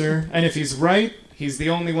answer, and if he's right, he's the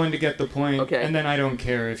only one to get the point, and then I don't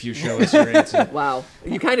care if you show us your answer. Wow.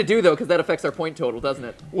 You kind of do, though, because that affects our point total, doesn't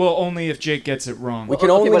it? Well, only if Jake gets it wrong. We can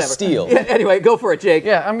only steal. Yeah, anyway, go for it, Jake.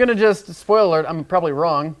 Yeah, I'm gonna just spoiler alert. I'm probably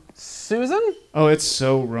wrong. Susan? Oh, it's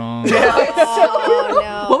so wrong. Oh,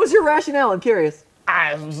 no. What was your rationale? I'm curious.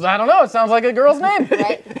 I don't know. It sounds like a girl's name.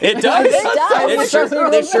 Right? It does. It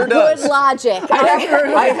sure does. Good logic.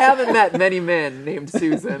 I haven't met many men named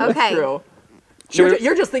Susan. That's Okay. true.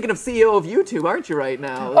 You're just thinking of CEO of YouTube, aren't you, right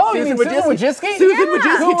now? Oh, you mean Susan Wojcicki? Susan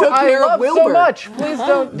Wojcicki took care of Wilbur. so much. Please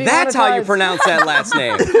don't. That's how you pronounce that last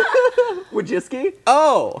name. Wojcicki?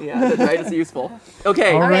 Oh. Yeah, that's right. It's useful.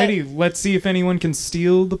 Okay. Alrighty, let's see if anyone can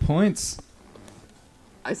steal the points.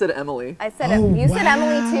 I said Emily. I said you said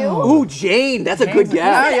Emily too. Ooh, Jane. That's a good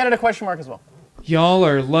guess. You added a question mark as well. Y'all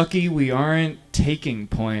are lucky we aren't taking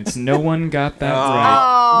points. No one got that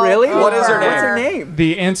right. Oh, Really? What is her name? What's her name?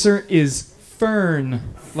 The answer is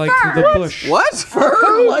Fern, like the bush. What?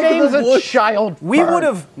 Fern names a child. We would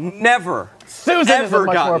have never Susan is a ever much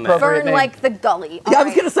more gotten that. appropriate Fern name. like the gully. Yeah, I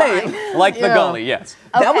was going to say. Like the gully, yes.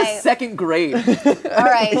 That was Okay. 2nd grade. All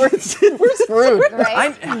right. We're screwed.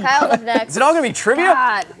 Right. Kyle's up next. Is it all gonna be trivia?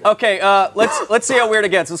 God. Okay, let's see how weird it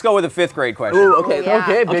gets. Let's go with a 5th grade question. Ooh, okay. Yeah.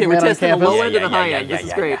 Okay, big Okay, we're man on testing the campus. low end and the Yeah, high yeah, end. yeah, This is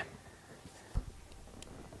yeah, great. yeah.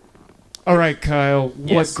 All right, Kyle.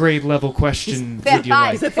 What grade level question would you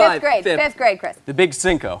like? said Fifth five. grade. Fifth. Fifth grade, Chris. The big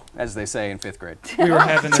cinco, as they say in 5th grade. We were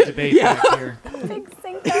having a debate back here. Big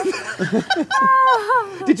Cinco.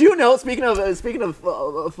 Did you know? Speaking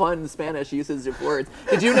of fun Spanish usage of words,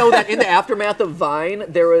 did you know that in the aftermath of Vine,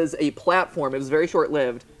 there was a platform? It was very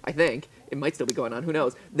short-lived, I think. it might still be going on, who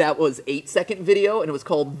knows, that was 8-second video, and it was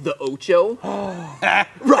called The Ocho.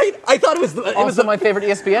 Right? I thought it was my favorite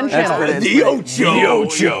ESPN channel. The Ocho. The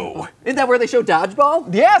Ocho. Isn't that where they show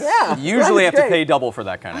dodgeball? Yes. Yeah. You usually have to pay double for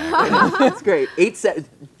that kind of thing. That's great. 8 seconds.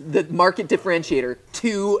 The market differentiator,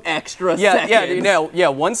 2 extra seconds.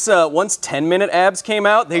 Once 10-minute abs came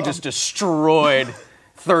out, they just destroyed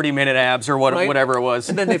 30-minute abs or whatever it was.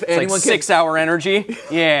 And then if it's anyone like 6-hour energy,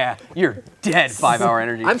 yeah, you're dead. 5-hour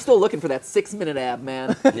energy. I'm still looking for that 6-minute ab,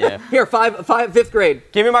 man. Yeah. Here, 5th grade.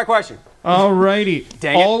 Give me my question. Alrighty.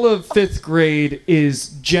 Dang it. All of 5th grade is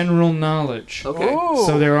general knowledge. Okay. Ooh.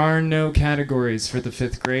 So there are no categories for the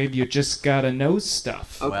 5th grade. You just gotta know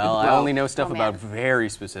stuff. Okay. Well, I only know stuff about very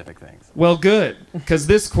specific things. Well, good, because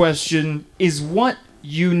this question is what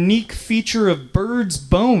unique feature of birds'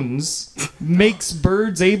 bones makes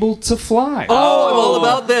birds able to fly? Oh, I'm all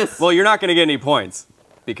about this. Well, you're not going to get any points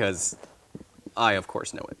because I, of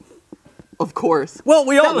course, know it. Of course. Well,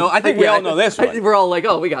 we all know. I think we all know this one. We're all like,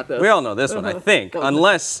 oh, we got this. We all know this one, I think,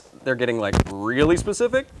 unless they're getting like really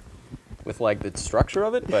specific with like the structure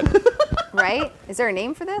of it. But Right? Is there a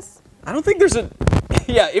name for this? I don't think there's a.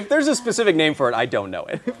 Yeah, if there's a specific name for it, I don't know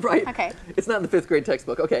it. Right? Okay. It's not in the 5th grade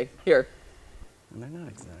textbook. Okay, here. They're not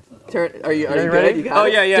exactly. Turn. Are you ready? good? You got Oh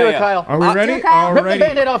it? yeah, Do it, Kyle. Are we ready? Rip the Alrighty.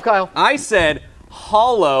 Band-Aid off, Kyle. I said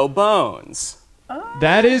hollow bones.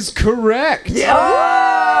 That is correct. Yeah.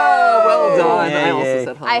 Oh, well done. Yay, I also yay.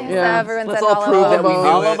 said hollow. Everyone Let's said all hollow prove that we bones. knew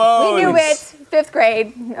Hollow it. bones. We knew it. 5th grade.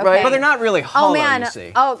 Okay. Right. But they're not really hollow. Oh man. You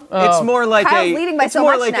see. Oh. It's more like Kyle's leading by it's so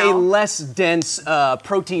more much like now. a less dense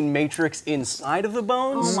protein matrix inside of the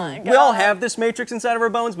bones. Oh my We all God. have this matrix inside of our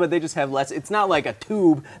bones, but they just have less. It's not like a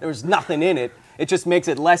tube. There's nothing in it. It just makes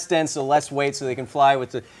it less dense, so less weight, so they can fly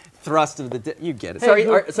with the thrust of the. You get it. So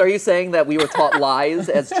are you saying that we were taught lies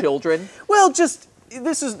as children? Well, just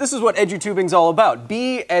this is what edutubing's all about.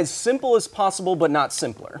 Be as simple as possible, but not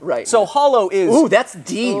simpler. Right. So hollow is. Ooh, that's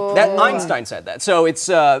deep. That Einstein said that. So it's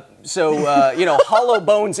hollow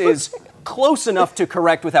bones is close enough to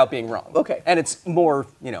correct without being wrong. Okay. And it's more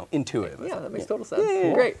intuitive. Yeah, that makes total sense.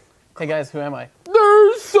 Yeah. Great. Hey guys, who am I?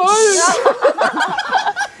 There's science.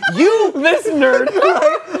 You, this nerd.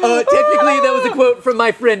 Technically, that was a quote from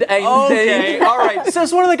my friend Einstein. Okay, all right. So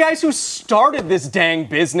it's one of the guys who started this dang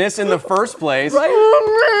business in the first place. Right?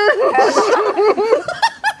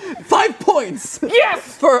 5 points.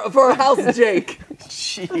 Yes. For House Jake.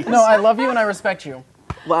 Jeez. No, I love you and I respect you.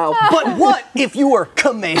 Wow. But what if you were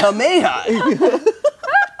Kamehameha?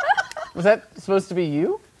 Was that supposed to be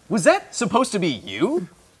you? Was that supposed to be you?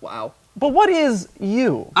 Wow. But what is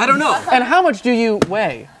you? I don't know. And how much do you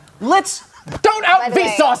weigh? Don't By the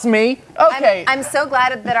way, out-Vsauce me. Okay. I'm so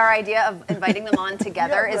glad that our idea of inviting them on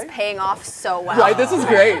together is paying off so well. Right, this is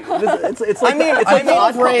great. It's like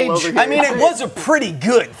it was a pretty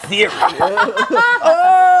good theory.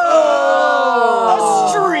 A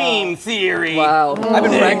stream theory. Wow. I've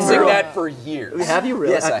been practicing that for years. Have you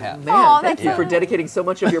really? Yes, I have. Man, thank you for dedicating so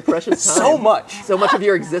much of your precious time. So much. So much of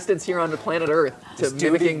your existence here on the planet Earth to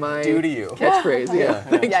mimicking my due to you. catchphrase. Yeah.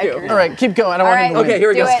 Thank you. All right, keep going. I don't All want right, him to win. Okay, here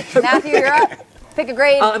we do go. it. Matthew, you're up. Pick a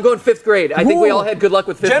grade. I'm going 5th grade. I think we all had good luck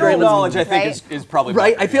with 5th General grade. knowledge, I think, is probably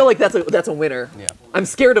Right, better. I feel like that's a winner. Yeah. I'm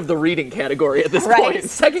scared of the reading category at this Right. point.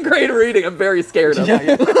 2nd grade reading, I'm very scared of.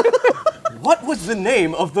 What was the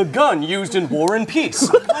name of the gun used in War and Peace?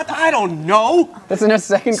 What? I don't know. That's in a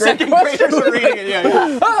 2nd grade Second question. graders are reading it.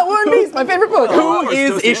 Yeah. Oh, War and Peace, my favorite book. Who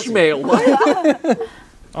is Ishmael?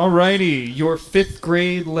 Alrighty, your 5th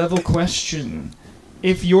grade level question.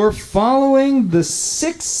 If you're following the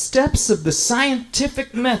 6 steps of the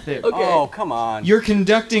scientific method, Oh, come on. you're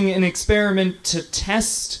conducting an experiment to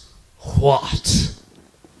test what?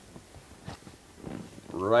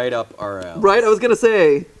 Right up our alley. Right, I was gonna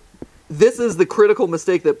say, this is the critical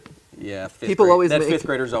mistake that Yeah, people always make. 5th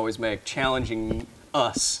graders always make, challenging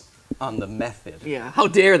us on the method Yeah, how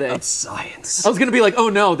dare they? of science. I was gonna be like, oh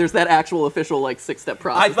no, there's that actual official 6-step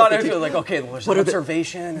process. I thought that it they was teach. like, okay, there's What are the-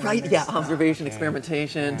 observation. and Right, there's- yeah, observation,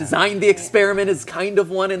 experimentation, design the experiment is kind of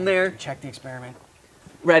one in there. Check the experiment.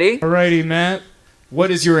 Ready? Alrighty, Matt, what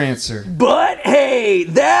is your answer? But hey,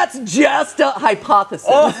 that's just a hypothesis.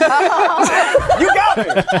 You got me.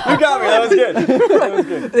 You got me. That was good. That was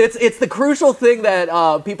good. It's the crucial thing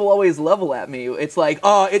that people always level at me. It's like,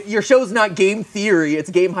 your show's not game theory, it's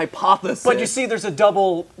game hypothesis. But you see, there's a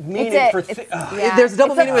double meaning for yeah. There's a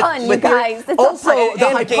double It's a meaning pun, with you guys. It's also a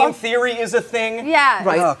pun. and game theory is a thing. Yeah.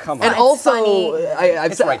 Right. Oh, come on. And It's also,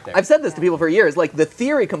 funny. I've said this to people for years. Like the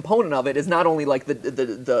theory component of it is not only like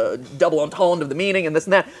the double entendre of the meaning and this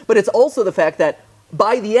and that, but it's also the fact that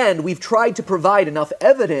by the end, we've tried to provide enough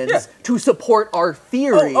evidence to support our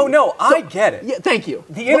theory. Oh no, I get it. Yeah, thank you.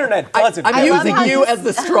 The internet doesn't. I'm using you as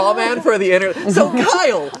the straw man for the internet. So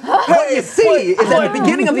Kyle, what you see is at the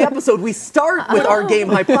beginning of the episode, we start with our game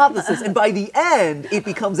hypothesis, and by the end, it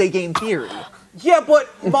becomes a game theory. Yeah, but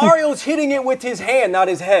Mario's hitting it with his hand, not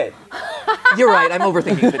his head. You're right. I'm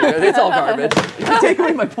overthinking video. It's all garbage. You take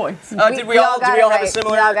away my points. Did we all have a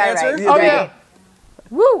similar answer? Oh yeah.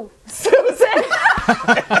 Woo! Susan!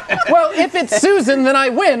 Well, if it's Susan, then I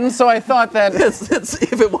win, so I thought that...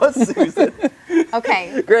 if it was Susan.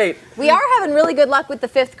 Okay. Great. We are having really good luck with the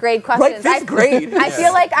 5th grade questions. Right, 5th grade. I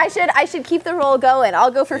feel like I should keep the roll going.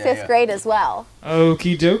 I'll go for 5th grade as well.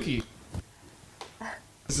 Okie dokie.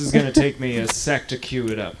 This is gonna take me a sec to cue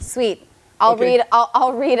it up. Sweet. I'll read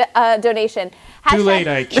a donation. Too late,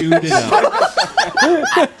 I queued it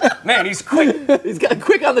up. Man, he's quick. He's got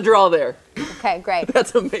quick on the draw there. Okay, great.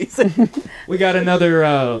 That's amazing. We got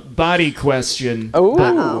another body question.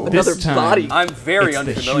 Oh, this time, body. I'm very it's the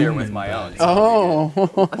unfamiliar with human my body. own.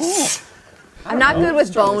 Oh. I'm not good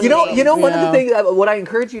with bone. You know, one of the Yeah. things what I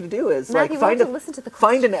encourage you to do is Matthew, like why don't you listen to the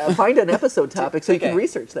find an episode topic so you can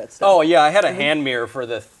research that stuff. Oh yeah, I had a hand mirror for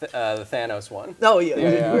the Thanos one. Oh yeah,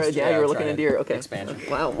 Yeah, you were looking trying into your expansion.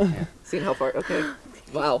 Wow, seeing how far. Okay,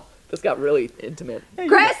 wow, this got really intimate.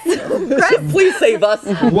 Chris, Please save us.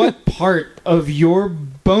 What part of your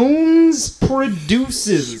bones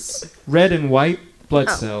produces red and white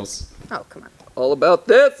blood cells? Oh, come on. All about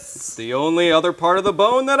this. It's the only other part of the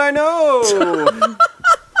bone that I know.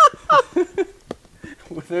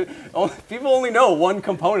 People only know one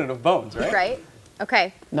component of bones, right? Right?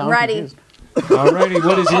 Okay. No, I'm I'm ready. confused. Alrighty,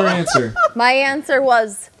 what is your answer? My answer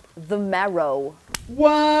was the marrow.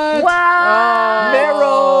 What? Wow. Marrow.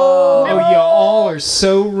 Oh, you all are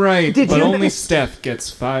so right, Did but you- only Steph gets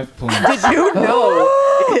 5 points. Did you know?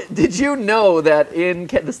 Did you know that in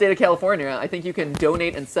the state of California, I think you can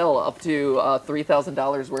donate and sell up to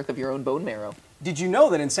 $3,000 worth of your own bone marrow? Did you know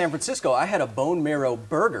that in San Francisco I had a bone marrow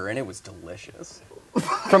burger and it was delicious?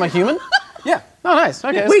 From a human? Yeah. Oh, nice.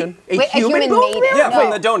 Okay, that's Wait, good. a Wait, a human human bone made marrow? it? Yeah, No. from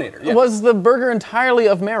the donator. Yeah. Was the burger entirely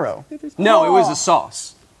of marrow? No, it was a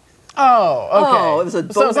sauce. Oh, okay. Oh, it was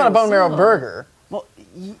a so it's not a bone marrow burger. Well,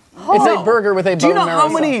 It's a burger with a bone marrow. do you know how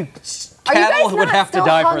sauce. many Are you guys cattle would not have to still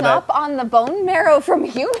die hung for that? up on the bone marrow from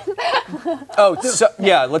humans? Oh, so,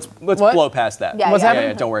 yeah. Let's What? blow past that. Yeah, What's yeah.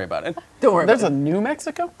 happening? Yeah, don't worry about it. Don't worry. There's about a New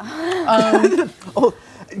Mexico? Oh,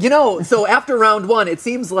 you know, so after round one, it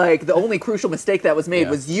seems like the only crucial mistake that was made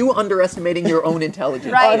was you underestimating your own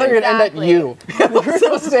intelligence. Oh, I thought you were going to end at you. The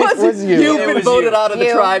crucial mistake was you. You've been voted out of the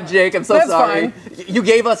You. tribe, Jake. I'm so That's sorry. fine. You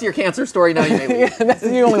gave us your cancer story, now you may leave.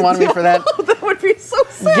 You only wanted me for that. That would be so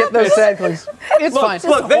sad. Get those sad clicks. It's fine.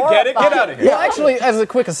 Look, they get it. Get out of here. Well, actually, as a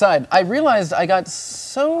quick aside, I realized I got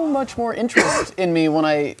so much more interest in me when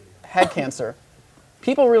I had cancer.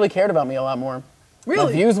 People really cared about me a lot more. Really?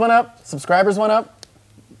 My views went up, subscribers went up.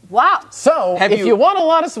 Wow. So, Have if you- you want a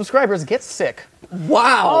lot of subscribers, get sick.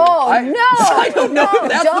 Wow. Oh, no. I don't know if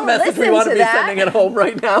that's the Don't message we listen want to to be that. sending at home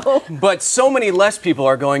right now. But so many less people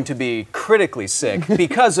are going to be critically sick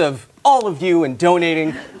because of all of you and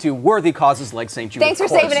donating to worthy causes like St. Jude. Thanks of for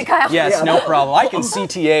course. saving it, Kyle. Yes, Yeah. no problem. I can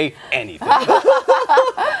CTA anything. Are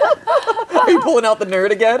you pulling out the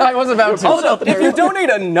nerd again? I was about to. Also, if you donate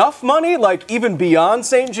enough money, like even beyond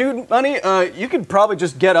St. Jude money, you could probably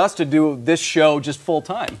just get us to do this show just full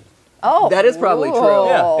time. Oh. That is probably true.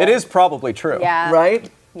 Whoa. Yeah, it is probably true. Yeah. Right?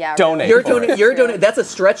 Yeah. Donate. You're for it. donating. That's a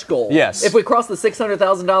stretch goal. Yes. If we cross the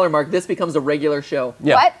 $600,000 mark, this becomes a regular show.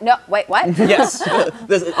 Yeah. What? No, wait, what? Yes.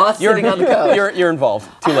 This is us sitting on the couch. You're involved.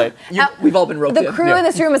 Too late. We've all been roped The in. crew in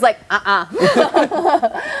this room is like,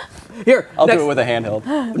 Here, I'll next, do it with a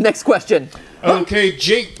handheld. next question. Okay,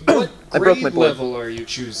 Jake, what I broke my grade board. level are you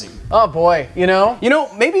choosing? Oh boy, you know? You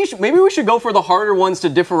know, maybe we should go for the harder ones to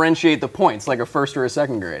differentiate the points, like a first or a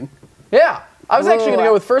second grade. Yeah. I was actually going to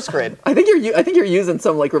go with first grade. I think you're using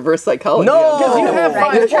some like reverse psychology. No! Because you have right,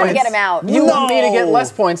 5 you're trying to points. get him out. You want me to get less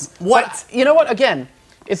points. What? But you know what? Again,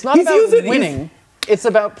 it's not He's about using- winning. It's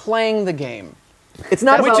about playing the game. It's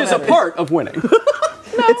not Which about is a part of winning.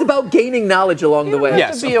 It's about gaining knowledge along the You way. don't have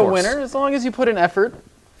Yes, to be of a course. winner as long as you put in effort.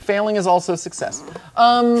 Failing is also success.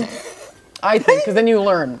 I think, because then you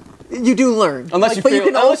learn. You do learn. Unless you but fail,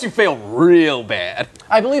 can unless you fail real bad.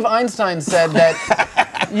 I believe Einstein said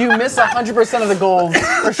that you miss 100% of the goals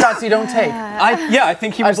or shots you don't take. I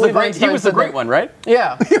think he I was the believe great. He Einstein was the said great that. one, right?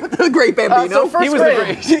 Yeah. the great Bambino. So first He was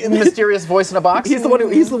the grade, mysterious voice in a box. he's the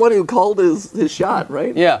one who called his shot,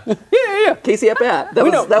 right? Yeah. Casey at bat.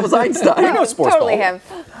 That was Einstein. We know sports Totally ball. him.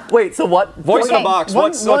 Wait, so what? Voice in a box.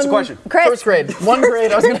 What's the question? Chris. First grade. 1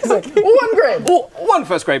 grade. I was gonna say 1 grade. Oh, 1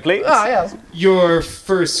 first grade, please. Ah, yes. Your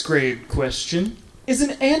first grade question is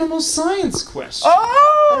an animal science question.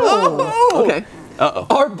 Oh! Okay. Uh-oh.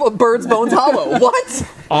 Are birds' bones hollow?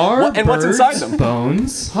 What? Are And what's birds' inside them?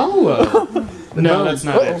 bones hollow? No, that's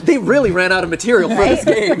not it. They really ran out of material for this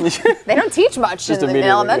game. They don't teach much in immediately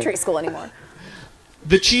elementary school anymore.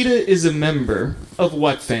 The cheetah is a member of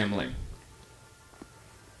what family?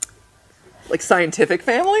 Like scientific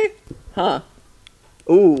family? Huh.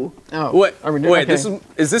 Ooh. Oh. Wait, Are we doing, wait. okay.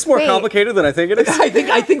 Is this more Wait. complicated than I think it is? I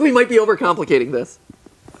think we might be overcomplicating this.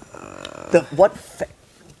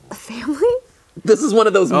 A family? This is one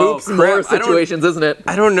of those moops crap. more situations, isn't it?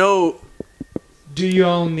 I don't know. Do you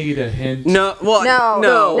all need a hint? No, well,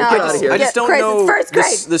 No. Get out of here. I just don't Chris, know it's first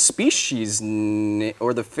grade. the species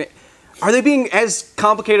or the. Are they being as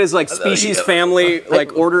complicated as like species, family,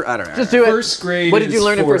 like order? I don't know. Just do it. First grade What did you is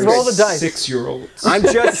learn in for first grade? Roll the dice. 6-year-olds. I'm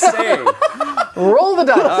just saying. Roll the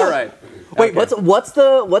dice. All right. Wait, Okay. what's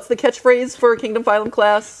the catchphrase for Kingdom Phylum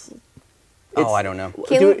class? Oh, I don't know.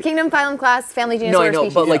 Kingdom, phylum, class, family, genus, No, I order, know,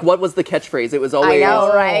 species. but like, what was the catchphrase? It was I always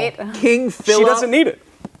know, right? King Philip. She doesn't need it.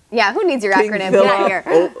 Yeah, who needs your King acronym? Philip. Get out of here.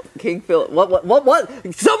 Oh, King Philip.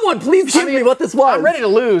 What? Someone please give me what this was. I'm ready to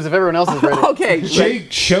lose if everyone else is ready. Okay,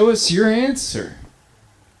 Jake, show us your answer.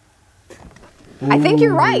 I think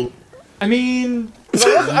you're right. I mean, I was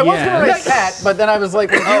gonna write yes. cat, but then I was like,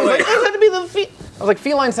 does it have to be the I was like,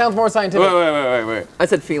 feline sounds more scientific. Wait. I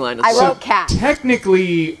said feline. I wrote cat.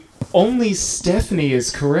 Technically, only Stephanie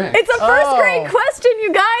is correct. It's a first grade question,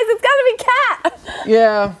 you guys. It's got to be cat.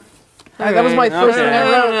 Yeah. That was my first thing I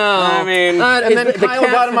wrote. I mean, And then Kyle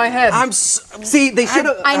got in my head. See, they should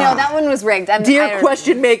have. I know, that one was rigged. Dear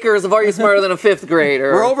question makers of Are You Smarter Than a Fifth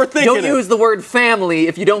Grader? We're overthinking Don't it. use the word family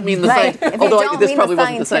if you don't mean the Right. scientific. If you Although don't this mean probably the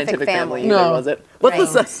wasn't the scientific scientific family family. either, No. was it?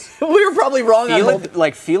 What's the we were probably wrong on both.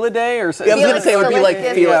 like Felidae or something? I was gonna say it would be like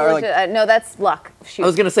Felix. No, that's luck. Shoot. I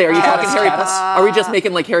was gonna say, are you talking Harry Potter? Are we just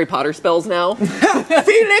making like Harry Potter spells now?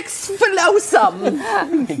 Felix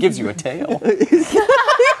Philosum. He gives you a tail.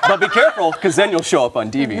 But be careful, because then you'll show up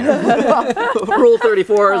on DeviantArt. Rule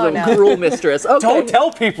 34 is a cruel mistress. Okay. Don't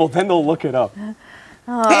tell people, then they'll look it up.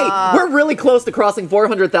 Hey, we're really close to crossing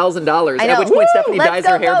 $400,000. I know. At which point Woo! Stephanie Let's dyes go,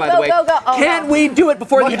 her hair, go, by the go, way. go, go. Oh, Can no. we do it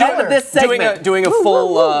before the end of this segment? Doing a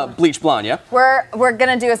full bleach blonde, yeah? We're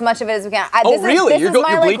gonna do as much of it as we can. Really? You're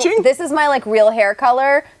my, bleaching? This is my like real hair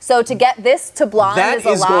color. So to get this to blonde That is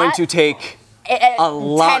a lot. going to take a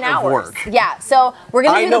lot 10 of hours. work. Yeah. So we're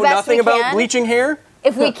gonna I do know the best nothing we about can. bleaching hair,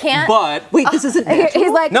 If we can't. but Wait, this isn't natural?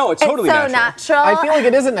 He's like, No, it's totally so natural. I feel like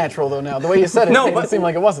it isn't natural though now. The way you said it, No, it but- seemed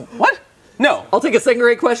like it wasn't. what? No. I'll take a second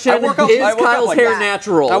grade question. I woke up Is like Kyle's hair that.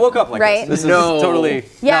 natural? I woke up like Right. this. This No. is totally.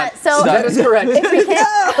 Yeah. So That is correct. if we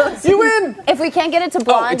can't, You win. if we can't get it to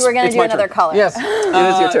blonde, it's- we're gonna it's do my another turn. color. Yes. It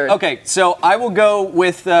is your turn. Okay, so I will go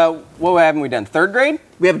with what haven't we done? Third grade?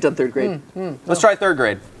 We haven't done third grade. Let's try third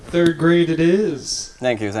grade. Third grade it is.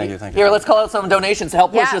 Thank you. Here, let's call out some donations to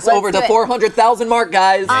help push Yeah, us let's over do to it. 400,000 mark,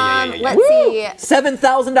 guys. Let's see.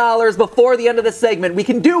 $7,000 before the end of this segment. We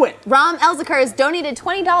can do it. Rom Elzikar has donated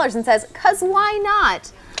 $20 and says, "Cause why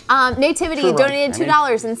not?" Nativity True, Ron. donated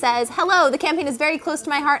 $2 and says, "Hello, the campaign is very close to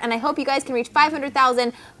my heart, and I hope you guys can reach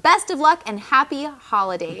 500,000. Best of luck and happy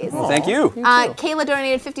holidays." Thank you. Kayla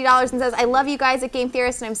donated $50 and says, "I love you guys at Game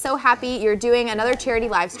Theorists, and I'm so happy you're doing another charity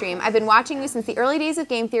live stream. I've been watching you since the early days of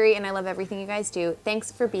Game Theory, and I love everything you guys do.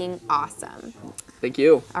 Thanks for being awesome." Thank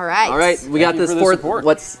you. All right. All right, we got Thank you this for the fourth. support.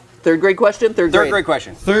 What's third grade question? Third grade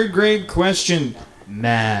question. Third grade question.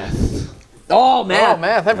 Math. Oh, math. Oh,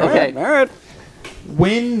 math. Okay. All right.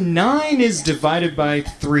 When 9 is divided by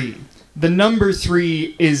 3, the number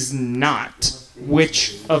 3 is not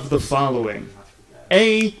which of the following?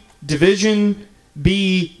 A, division,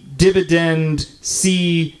 B, dividend,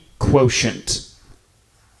 C, quotient.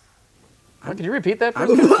 Could you repeat that? I'm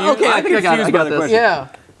First? confused. Okay, I think I got it. I got this. Yeah.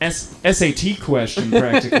 SAT question,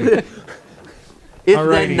 practically. If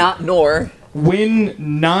Alrighty. then not nor. When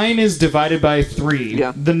 9 is divided by 3,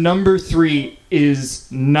 Yeah. the number 3 is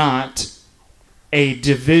not a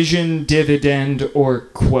division, dividend, or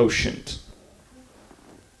quotient.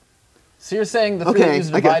 So you're saying the 3 Okay, that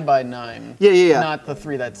you I got- divide by 9. Yeah. Not the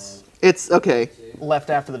 3 that's It's okay. left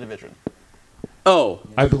after the division. Oh,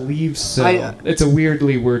 I believe so. I- It's a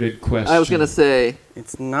weirdly worded question. I was gonna say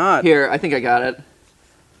it's not. here. I think I got it.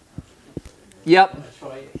 Yep.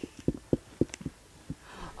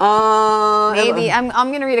 Maybe. I'm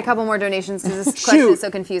going to read a couple more donations because this question is so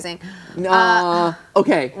confusing.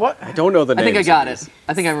 Okay. What? I don't know the name. I think I got it.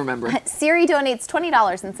 I think I remember. Siri donates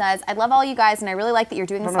 $20 and says, I love all you guys and I really like that you're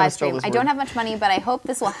doing this live stream. I don't have much money, but I hope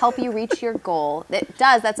this will help you reach your goal. It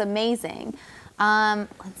does. That's amazing.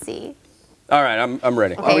 Let's see. All right, I'm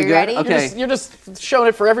ready. Okay, you ready? Okay. You're just showing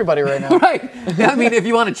it for everybody right now. Right. I mean, if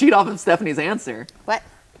you want to cheat off of Stephanie's answer. What?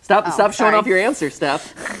 Stop showing off your answer,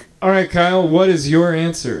 Steph. All right, Kyle, what is your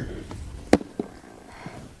answer?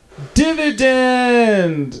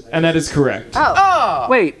 Dividend! And that is correct. Oh.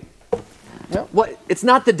 Wait. Yep. What? It's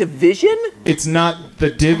not the division? It's not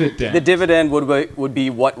the dividend. The dividend would be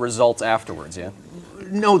what results afterwards, yeah?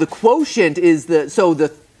 No, the quotient is the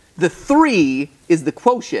 3 is the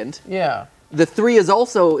quotient. Yeah. The 3 is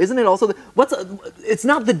also, isn't it also it's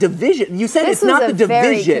not the division. You said it's not the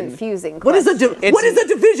division. This is a very confusing What is a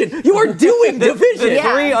division? You are doing division.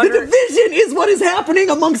 The division is what is happening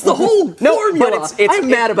amongst the whole formula. But it's I'm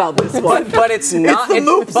mad about this one. But it's not.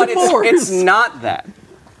 It's not that.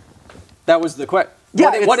 That was the question.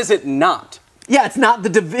 Yeah, what is it not? Yeah, it's not the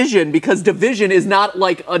division because division is not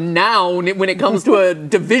like a noun when it comes to a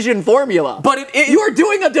division formula. But you are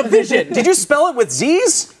doing a division. Did you spell it with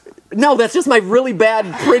Z's? No, that's just my really bad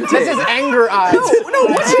printing. This is anger eyes. No,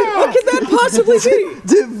 what could that possibly be?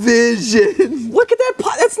 Division. Look at that.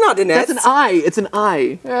 That's not an S. That's an I. It's an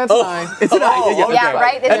I. Yeah, it's an I. It's an I. Yeah,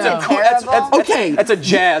 right? Isn't it terrible? Okay. That's a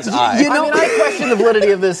jazz I. You know, I question the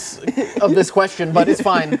validity of this question, but it's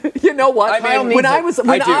fine. You know what? When I was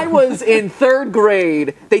in 3rd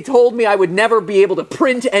grade, they told me I would never be able to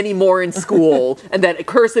print anymore in school, and that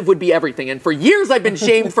cursive would be everything. And for years, I've been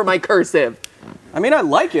shamed for my cursive. I mean, I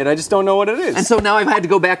like it. I just don't know what it is. And so now I've had to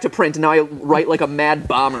go back to print, and now I write like a mad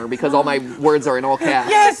bomber because all my words are in all caps.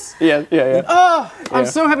 Yes! Yeah. Oh, I'm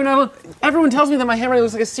so happy now. Everyone tells me that my handwriting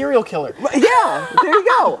looks like a serial killer. Yeah, there you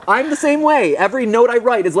go. I'm the same way. Every note I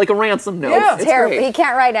write is like a ransom note. Yeah, it's terrible. great. He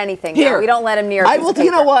can't write anything. Here. We don't let him near.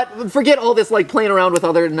 You know what? Forget all this like playing around with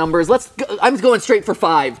other numbers. I'm going straight for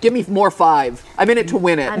 5. Give me more 5. I'm in it to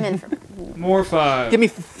win it. I'm in for more 5. Give me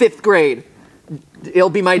 5th grade. It'll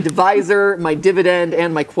be my divisor, my dividend,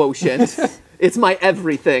 and my quotient. It's my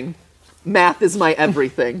everything. Math is my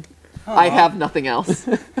everything. I have nothing else.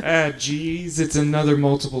 Geez, it's another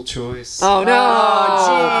multiple choice. Oh no!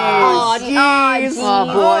 Oh jeez! Oh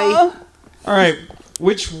boy! All right,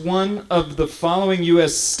 which one of the following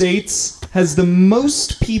U.S. states has the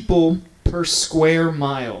most people per square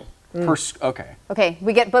mile? Okay. Okay,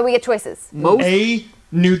 we get choices. A,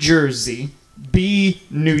 New Jersey. B,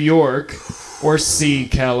 New York. Or C,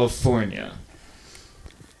 California.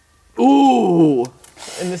 Ooh.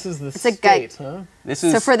 And this is the a state, huh? This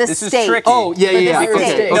is so for the this state. is tricky. Oh, yeah.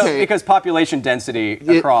 Okay. Because population density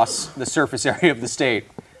across the surface area of the state.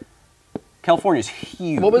 California's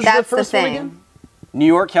huge. What was the first one again? New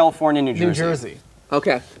York, California, New Jersey. New Jersey.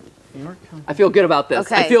 Okay. I feel good about this.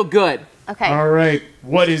 Okay. I feel good. Okay. All right.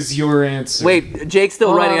 What is your answer? Wait, Jake's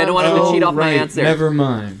still writing. I don't want him to cheat off my answer. Never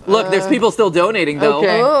mind. Look, there's people still donating, though.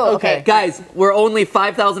 Okay. Ooh, okay. Guys, we're only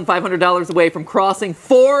 $5,500 away from crossing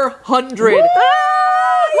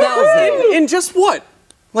 400,000. In just what?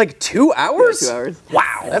 Like 2 hours? Yeah, 2 hours.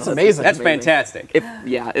 Wow. That's amazing. That's fantastic.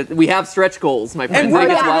 We have stretch goals, my friends. They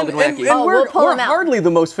get wild and wacky. And we'll pull we're them out. hardly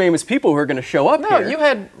the most famous people who are going to show up No, here. you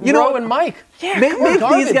had Ro and Mike. Yeah, make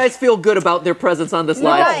these guys feel good about their presence on this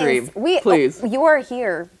live stream. Please. You are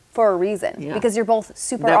here for a reason because you're both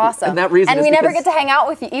super awesome. And that reason and is we never because- get to hang out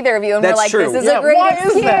with either of you, and we're That's like, true. this is a great why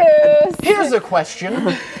excuse. is that? Here's a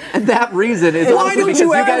question. And that reason is Why also don't because you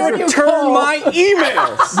you guys ever return my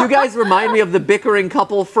emails? you guys remind me of the bickering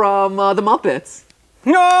couple from the Muppets.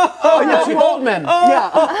 No! Oh, yeah, 2 old men.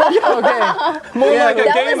 Yeah. Okay. More like a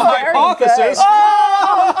That game was very hypothesis.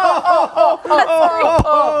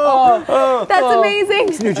 That's amazing.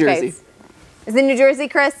 It's New Jersey. Okay. Is it New Jersey,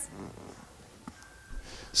 Chris?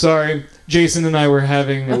 Sorry, Jason and I were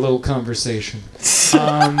having a little conversation. Just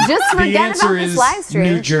The forget answer about this is live stream.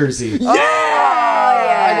 New Jersey.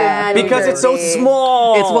 Yeah, New Because it's so Jersey.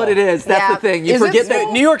 small. It's what it is. That's Yeah. the thing. You Is it forget small?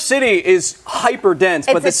 that New York City is hyper dense,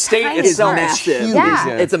 but It's the a state tiny itself part. is massive. huge. Yeah.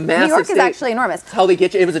 it's a massive New York state. is actually enormous. That's how they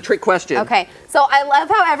get you. It was a trick question. Okay, so I love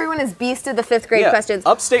how everyone has beasted the 5th grade Yeah. questions.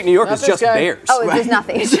 Upstate New York Not is this just guy. bears. Oh, there's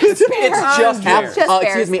nothing. It's just It's just bears. just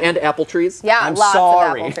Excuse bears. me, and apple trees. Yeah, I'm lots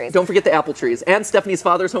sorry. of apple trees. Don't forget the apple trees. And Stephanie's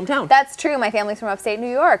father's hometown. That's true. My family's from upstate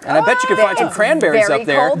New York. And I bet you can find some It's cranberries very up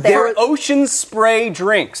there. cold They're ocean spray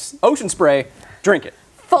drinks. Ocean spray, drink it.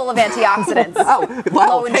 Full of antioxidants. Wow,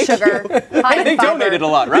 Low in thank sugar. High in They fiber. donated a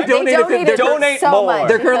lot, right? They donated Donate so more. much.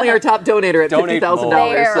 They're currently our top donator at Donate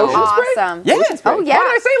 $50,000. They're So awesome. Yeah. Oh, yeah. Why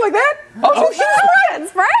did I say it like that? Ocean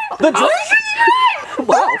spray. The drink?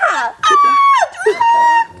 Wow.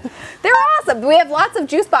 They're awesome. We have lots of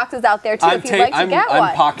juice boxes out there too if you'd like to get one.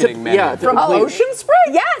 I'm pocketing many. Yeah, From Ocean Spray?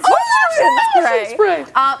 Yes, Ocean Spray.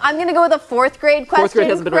 I'm going to go with a 4th grade question. 4th grade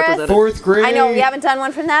hasn't been Chris. represented. 4th grade. I know, we haven't done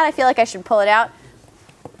one from that. I feel like I should pull it out.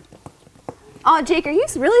 Oh, Jake, are you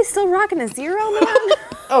really still rocking a 0, man?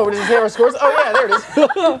 Oh, does it say our scores? Oh, yeah, there it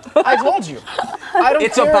is. I told you. I don't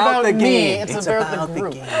It's care about the me. game. It's about the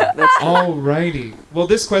group. Alrighty. Well,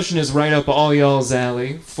 this question is right up all y'all's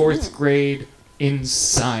alley. 4th grade in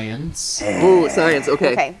science. Ooh, science,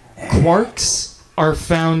 okay. Quarks are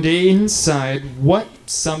found inside what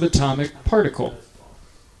subatomic particle?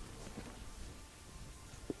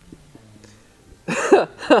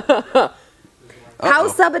 How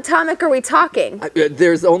subatomic are we talking?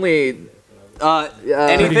 There's only...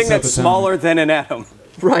 anything that's subatomic. smaller than an atom.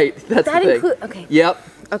 Right, that's That the thing. include. Okay. Yep.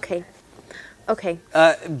 Okay. Okay.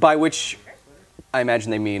 By which I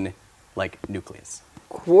imagine they mean like nucleus.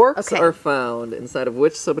 Quarks Okay. are found inside of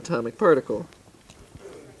which subatomic particle?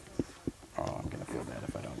 Oh, I'm gonna feel bad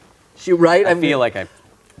if I don't. Right? I feel like I.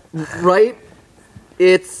 Right?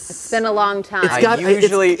 It's been a long time. It's got,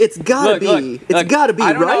 it's gotta be. It's gotta be,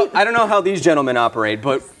 right? I don't know how these gentlemen operate,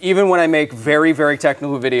 but even when I make very, very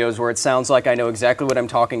technical videos where it sounds like I know exactly what I'm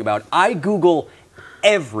talking about, I Google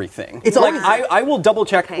everything. It's like always- I will double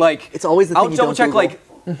check like It's always the thing I'll you double don't check Google.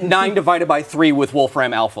 like 9 divided by 3 with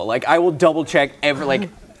Wolfram Alpha. Like I will double check every like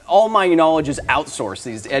all my knowledge is outsourced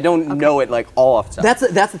these days. I don't know it like all off the top.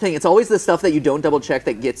 That's the thing. It's always the stuff that you don't double check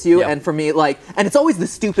that gets you. Yep. And for me, like, and it's always the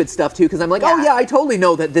stupid stuff too, because I'm like, oh yeah, I totally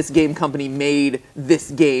know that this game company made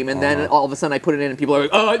this game, and then all of a sudden I put it in, and people are like,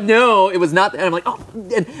 oh no, it was not. And I'm like, oh,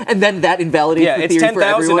 and then that invalidates yeah, the it's theory for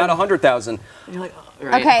 10,000, everyone. not 100,000. And you're like, oh,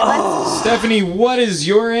 right. Okay, let's, Stephanie, what is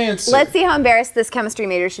your answer? let's see how embarrassed this chemistry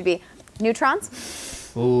major should be. Neutrons?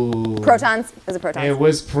 Ooh. Protons? Is it protons? It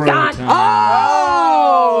was protons.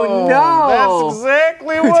 Oh no! That's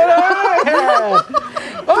exactly what I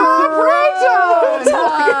had.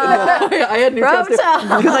 I had neutrons too,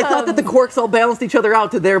 because I thought that the quarks all balanced each other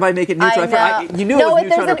out to thereby make it neutral. You knew no, it was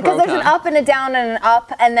neutron or because proton. there's an up and a down and an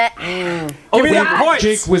up, and then. Give me that point.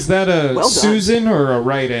 Jake, was that a Well done. Susan or a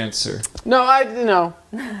right answer? No,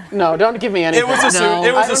 no, don't give me anything. It was a Susan.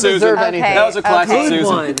 It was I a don't Susan. deserve anything. That was a classic Good Susan.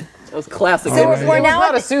 one. That was classic. So Susan. we're It was now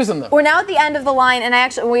not at a Susan though. We're now at the end of the line, and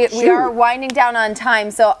actually we are winding down on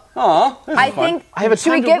time. So I think I have a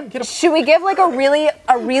should we time to give should we give like a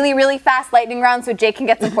really fast lightning round so Jake can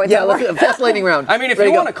get some points? Yeah, on let's board? fast lightning round. I mean, if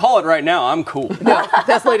Ready you to want to call it right now, I'm cool. Yeah,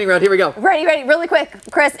 fast lightning round. Here we go. Ready, really quick,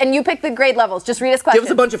 Chris, and you pick the grade levels. Just read us questions. Give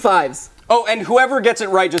us a bunch of 5s. Oh, and whoever gets it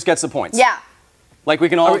right just gets the points. Yeah. Like we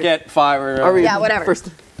can all get 5 or. Are we Yeah, whatever.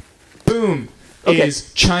 First, Boom. Okay.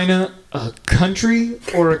 Is China a country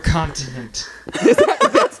or a continent?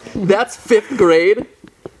 that's 5th grade.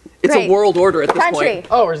 It's Great. a world order at this Country. point.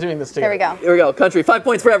 Oh, we're doing this There together. we go. Here we go. Country. 5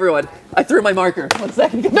 points for everyone. I threw my marker. 1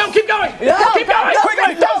 second. No, keep going. Yeah. Keep going.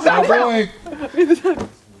 Quickly. Don't stop. Oh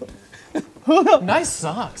boy. Nice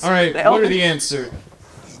socks. All right, what are the answers?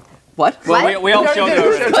 What? Well, we all showed it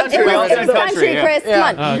already. Country. We all said Country, country, yeah. Chris. Come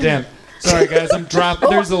on. Oh, damn. Sorry, guys, I'm dropping.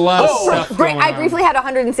 There's a lot of stuff going on. I briefly had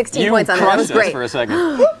 116 You points on that. That was crushed us great. for a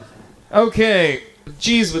second. Okay.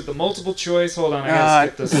 Geez, with the multiple choice. Hold on, I gotta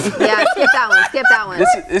skip this one. Yeah, skip that one. Skip that one.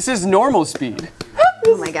 This is normal speed.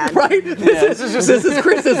 Oh my god. Right? This is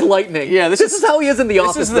Chris's lightning. Yeah, this is how he is in the This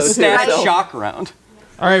office. is the though, stat too, so. shock round.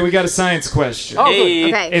 All right, we got a science question. Oh, Hey.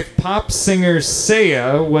 good. Okay. If pop singer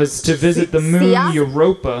Sia was to visit the moon Sia?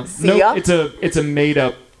 Europa, Sia? no, it's a made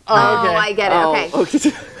up. Oh, okay. I get it. Okay.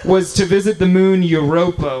 Okay. Was to visit the moon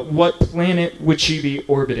Europa, what planet would she be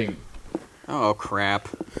orbiting? Oh crap.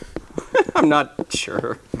 I'm not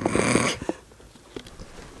sure.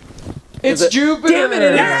 It's Jupiter. Damn it!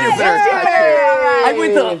 It is Jupiter. I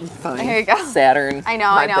went the. Fine. Here you go. Saturn. I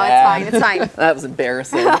know. My bad. It's fine. That was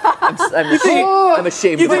embarrassing. I'm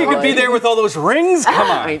ashamed. You of think you my could be life. there with all those rings?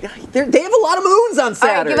 Come on. They have a lot of moons on All right,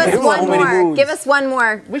 Saturn. give us There's one so many more. moons. Give us one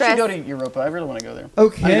more. We Chris. should go to Europa. I really want to go there.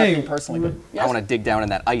 Okay. I mean, not me personally, but I want to dig down in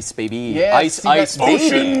that ice, baby. Yes, ice, see that ice, ocean.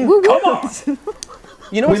 baby. Come on.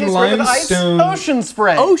 you know what's When great with ice? limestone- Ocean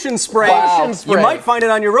spray. Ocean spray. Ocean spray. You might find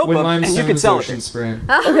it on Europa, When and limestone you could is sell ocean it. spray.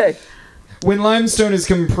 Okay. When limestone is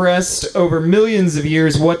compressed over millions of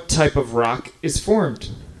years, what type of rock is formed?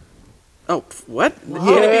 Oh, what? Can it be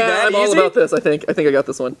Yeah, that I'm all easy? about this. I think I got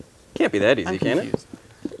this one. Can't be that easy, can it?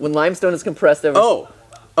 When limestone is compressed over. Oh.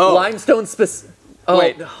 Limestone specific. Oh.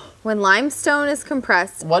 Wait. When limestone is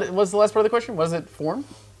compressed. What was the last part of the question? Was it form?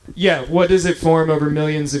 Yeah, what does it form over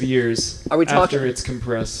millions of years Are we talking- after it's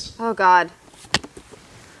compressed? Oh God.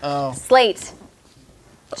 Oh. Slate.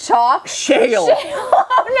 Chalk. Shale.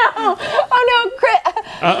 Oh no. Oh no. Chris.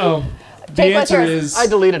 Uh-oh. The answer is I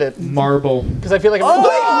deleted it marble. because I feel like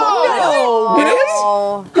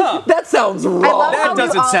That sounds wrong. That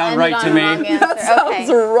doesn't sound right to me. That sounds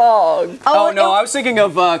wrong. Oh no, I was thinking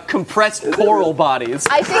of compressed coral bodies.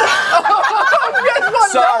 I think.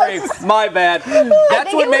 Sorry, my bad.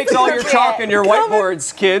 That's what makes all your chalk and your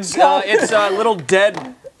whiteboards, kids. It's little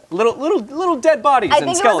dead bodies I and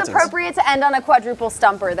think skeletons. it was appropriate to end on a quadruple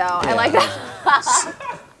stumper, though. I like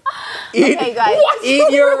that. Okay, guys.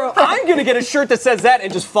 I'm gonna get a shirt that says that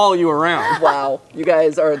and just follow you around. Wow, you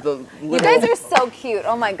guys are the. You guys are so cute.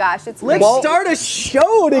 Oh my gosh, it's Let's start a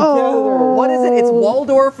show together. What is it? It's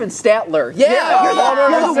Waldorf and Statler. Yeah, you're the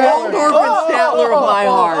Waldorf and Statler of my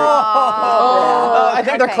heart. I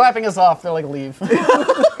think they're clapping us off. They're like, leave.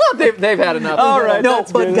 They've had enough. All right. No,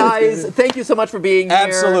 but guys, thank you so much for being here.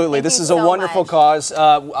 Absolutely. This is a wonderful cause.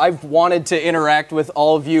 I've wanted to interact with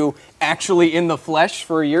all of you actually in the flesh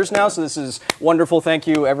for years now, so this is wonderful. Thank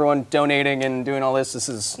you, everyone donating and doing all this. This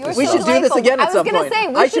is. We should do this again at some point.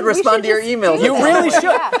 I should respond to your emails. You really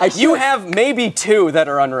should. You have maybe 2 that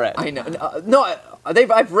are unread. I know. No,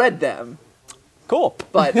 I've read them. Cool.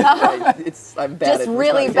 But I'm bad just at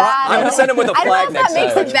really responding. bad. I'm gonna send them with a flag next time. I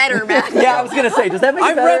don't know if that makes it better, Matt. Yeah, I was gonna say, does that make it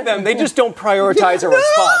better? I've read them. They just don't prioritize a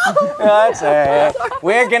response. That's it.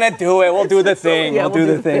 We're gonna do it. We'll do the thing. Yeah, we'll do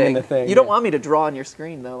the thing and the thing. You don't want me to draw on your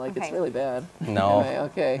screen though, like it's really bad. No. Anyway,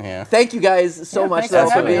 okay. Yeah. Thank you guys so much though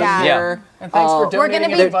for being here. And thanks for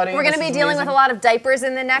donating, everybody. We're gonna be dealing with a lot of diapers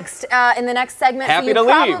in the next segment. Happy so to you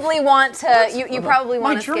leave. probably want to you probably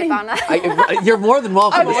want to skip on that. You're more than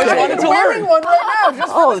welcome. I've always wanted to learn one right now.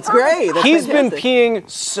 Just Oh, it's great. That's He's been fantastic. peeing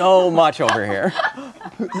so much over here.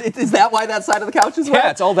 Is that why that side of the couch is wet? Yeah,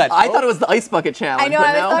 it's all that. I thought it was the ice bucket challenge. I know. but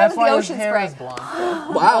I no. thought it was why the his ocean hair spray. is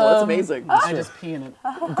blonde. Wow, that's amazing. I just pee in it.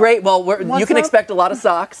 Great. Well, you can up? expect a lot of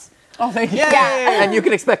socks. Oh, thank you. Yeah. And you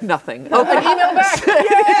can expect nothing. Okay. Email back.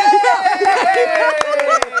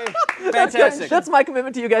 Fantastic. That's my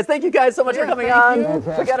commitment to you guys. Thank you guys so much for coming on.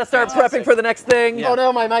 We got to start prepping for the next thing. Oh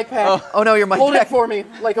no, my mic pack. Oh no, your mic Hold pack. it for me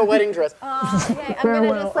like a wedding dress. Okay, I'm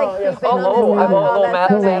gonna just like creep in on this I want a little that's Matt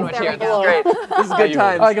so nice. sandwich There here. we This go. is great. This is good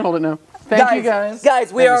times. Oh, I can hold it now. Thank you guys.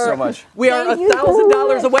 Guys, we Thank you are so much. we are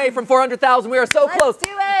 $1,000 away from 400,000. We are so close.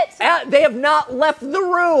 Let's do it. They have not left the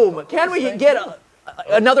room. Can we get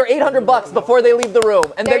another $800 before they leave the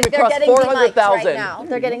room, and then we They're cross getting 400,000? right now.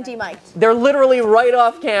 They're getting demiked. They're literally right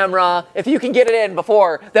off camera. If you can get it in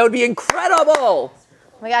before, that would be incredible. Oh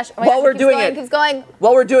my gosh. Oh my While gosh, we're keeps doing going, it. keeps going.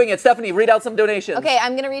 While we're doing it, Stephanie, read out some donations. Okay,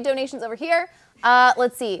 I'm gonna read donations over here.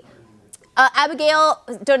 Let's see. Abigail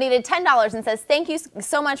donated $10 and says, thank you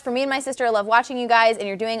so much for me and my sister. I love watching you guys and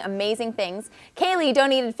you're doing amazing things. Kaylee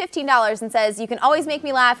donated $15 and says, you can always make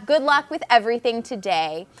me laugh. Good luck with everything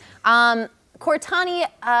today. Cortani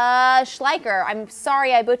Schleicher, I'm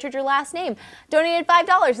sorry I butchered your last name, donated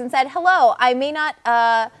 $5 and said, hello, I may not,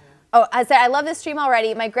 I said, I love this stream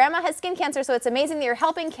already. My grandma has skin cancer, so it's amazing that you're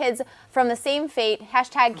helping kids from the same fate.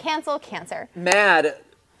 Hashtag cancel cancer. Mad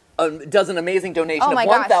does an amazing donation Oh of my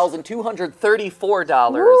gosh.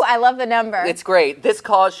 $1,234. Ooh, I love the number. It's great. This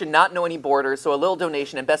cause should not know any borders, so a little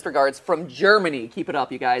donation and best regards from Germany. Keep it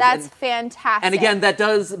up, you guys. That's fantastic. And again, that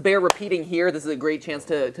does bear repeating here. This is a great chance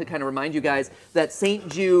to kind of remind you guys that St.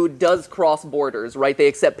 Jude does cross borders, right? They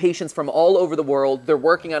accept patients from all over the world. They're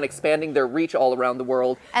working on expanding their reach all around the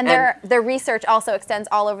world. And their research also extends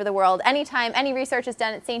all over the world. Anytime any research is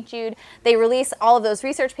done at St. Jude, they release all of those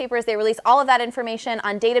research papers. They release all of that information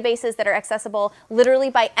on databases that are accessible literally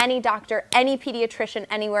by any doctor, any pediatrician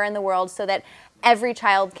anywhere in the world, so that every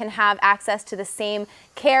child can have access to the same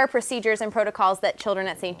care, procedures, and protocols that children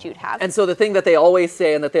at St. Jude have. And so the thing that they always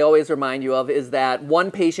say and that they always remind you of is that one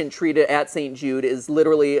patient treated at St. Jude is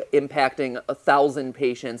literally impacting 1,000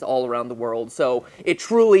 patients all around the world. So it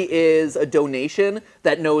truly is a donation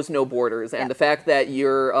that knows no borders. And the fact that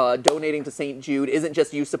you're donating to St. Jude isn't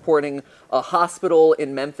just you supporting a hospital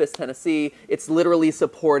in Memphis, Tennessee. It's literally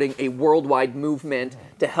supporting a worldwide movement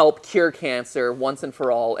to help cure cancer once and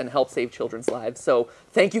for all and help save children's lives. So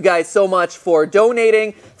thank you guys so much for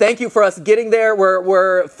donating. Thank you for us getting there.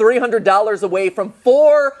 We're $300 away from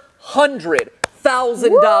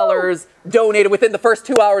 $400,000 donated within the first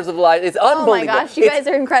 2 hours of the live. It's unbelievable. Oh my gosh, you guys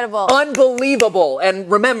are incredible. Unbelievable. And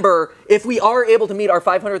remember, if we are able to meet our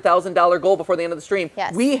 $500,000 goal before the end of the stream,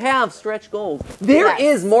 we have stretch goals. There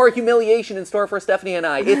is more humiliation in store for Stephanie and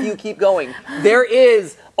I if you keep going. There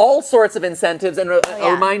is all sorts of incentives. And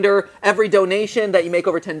a reminder, every donation that you make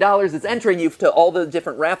over $10 is entering you to all the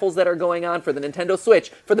different raffles that are going on for the Nintendo Switch,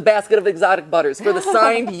 for the basket of exotic butters, for the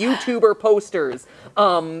signed YouTuber posters,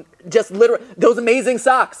 just literally those amazing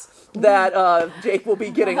socks that Jake will be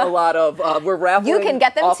getting a lot of. We're raffling You can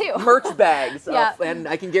get them off too. merch bags, Yep. and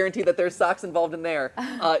I can guarantee that there's socks involved in there.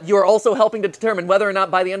 You are also helping to determine whether or not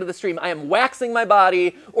by the end of the stream I am waxing my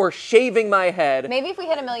body or shaving my head. Maybe if we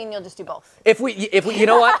hit 1 million, you'll just do both. If we, you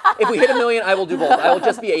know what? If we hit 1 million, I will do both. I will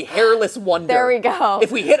just be a hairless wonder. There we go.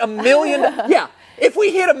 If we hit 1 million, yeah. If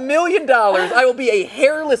we hit $1 million, I will be a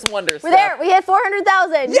hairless wonder. We're there. We hit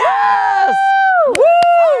 400,000. Yes! Woo!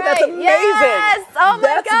 All That's right. amazing. Yes! Oh my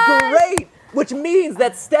That's gosh. great. Which means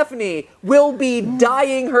that Stephanie will be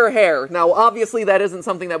dyeing her hair. Now, obviously, that isn't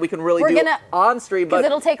something that we can really do on stream, but because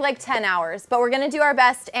it'll take like 10 hours. But we're gonna do our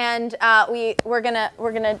best, and we're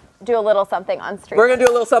gonna do a little something on stream. we're gonna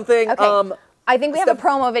do a little something. Okay. I think we have a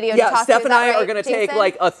promo video to talk to. Steph and I are going to take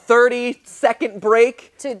like a 30-second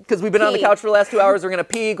break because we've been on the couch for the last 2 hours. We're going to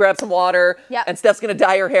pee, grab some water, and Steph's going to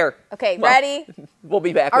dye her hair. Okay, ready? We'll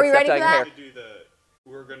be back. Are with we Steph ready for dyeing that? her hair.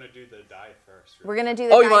 We're gonna do the dye first. We're gonna do the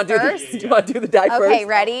dye first. Do you want to do the dye first? Okay,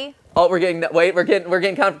 ready? Oh, we're getting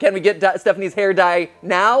can we get Stephanie's hair dye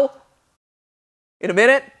now? In a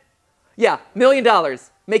minute? Yeah, $1 million.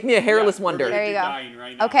 Make me a hairless wonder. There you go.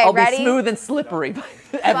 Right okay, I'll ready? be smooth and slippery.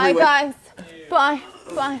 Bye, guys. Bye.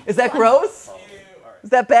 Bye. Is that gross? Is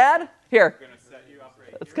that bad? Here.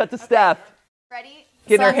 Let's cut to Steph. Ready?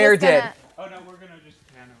 Getting her hair did. Oh no, we're gonna just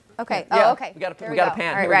pan over. Okay. Yeah, Oh, okay. We got Here a pan.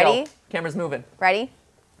 All right, Here we ready? go. Camera's moving. Ready?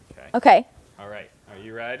 Okay. Okay. All right. Are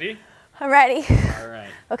you ready? I'm ready. All right.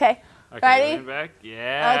 Okay. Okay. Ready? Lean back.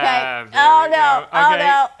 Yeah. Okay. There Oh we no. go. Oh Okay.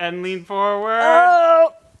 no. And lean forward.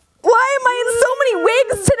 Oh. Why am I in so many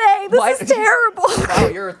wigs today? This is terrible. Wow,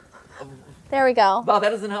 you're. There we go. Wow,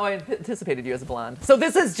 that isn't how I anticipated you as a blonde. So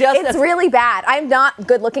this is just. It's really bad. I'm not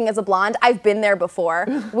good looking as a blonde. I've been there before.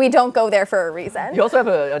 We don't go there for a reason. You also have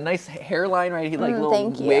a nice hairline right here, like little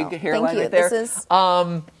thank you. wig hairline Thank you. right there. This is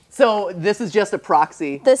so this is just a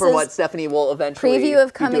proxy This for is what Stephanie will eventually preview of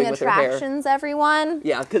be coming doing with her hair. attractions, everyone.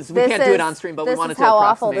 Yeah, because we can't do it on stream, but we wanted to approximate This is how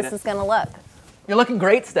awful this it. is gonna look. You're looking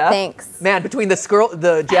great, Steph. Thanks. Man, between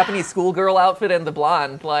the Japanese schoolgirl outfit and the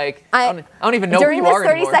blonde, like I don't even know who you are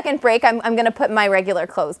During anymore. this 30-second break, I'm gonna put my regular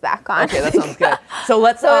clothes back on. Okay, that sounds good. So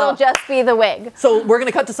let's. So it'll just be the wig. So we're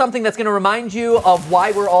gonna cut to something that's gonna remind you of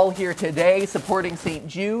why we're all here today, supporting St.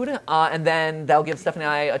 Jude, and then that'll give Stephanie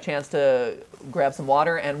and I a chance to grab some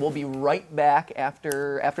water, and we'll be right back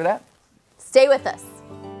after that. Stay with us.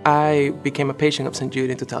 I became a patient of St. Jude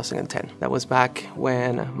in 2010. That was back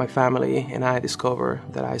when my family and I discovered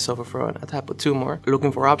that I suffer from a type of tumor.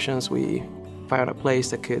 Looking for options, we found a place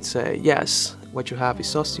that could say, yes, what you have is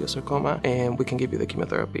osteosarcoma and we can give you the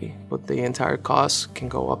chemotherapy, but the entire cost can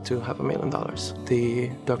go up to $500,000. The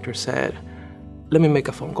doctor said, let me make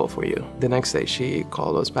a phone call for you. The next day she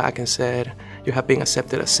called us back and said, you have been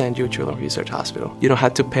accepted at St. Jude Children's Research Hospital. You don't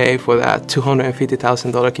have to pay for that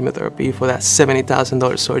 $250,000 chemotherapy, for that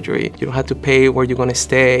 $70,000 surgery. You don't have to pay where you're gonna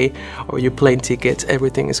stay or your plane tickets.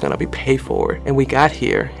 Everything is gonna be paid for. And we got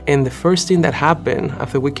here, and the first thing that happened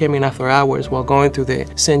after we came in after hours while going through the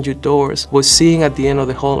St. Jude doors was seeing at the end of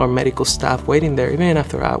the hall our medical staff waiting there, even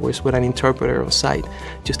after hours, with an interpreter on site,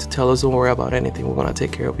 just to tell us, don't worry about anything, we're gonna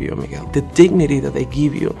take care of you, Miguel. The dignity that they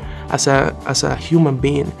give you as a human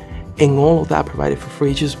being, and all of that provided for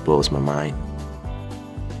free just blows my mind.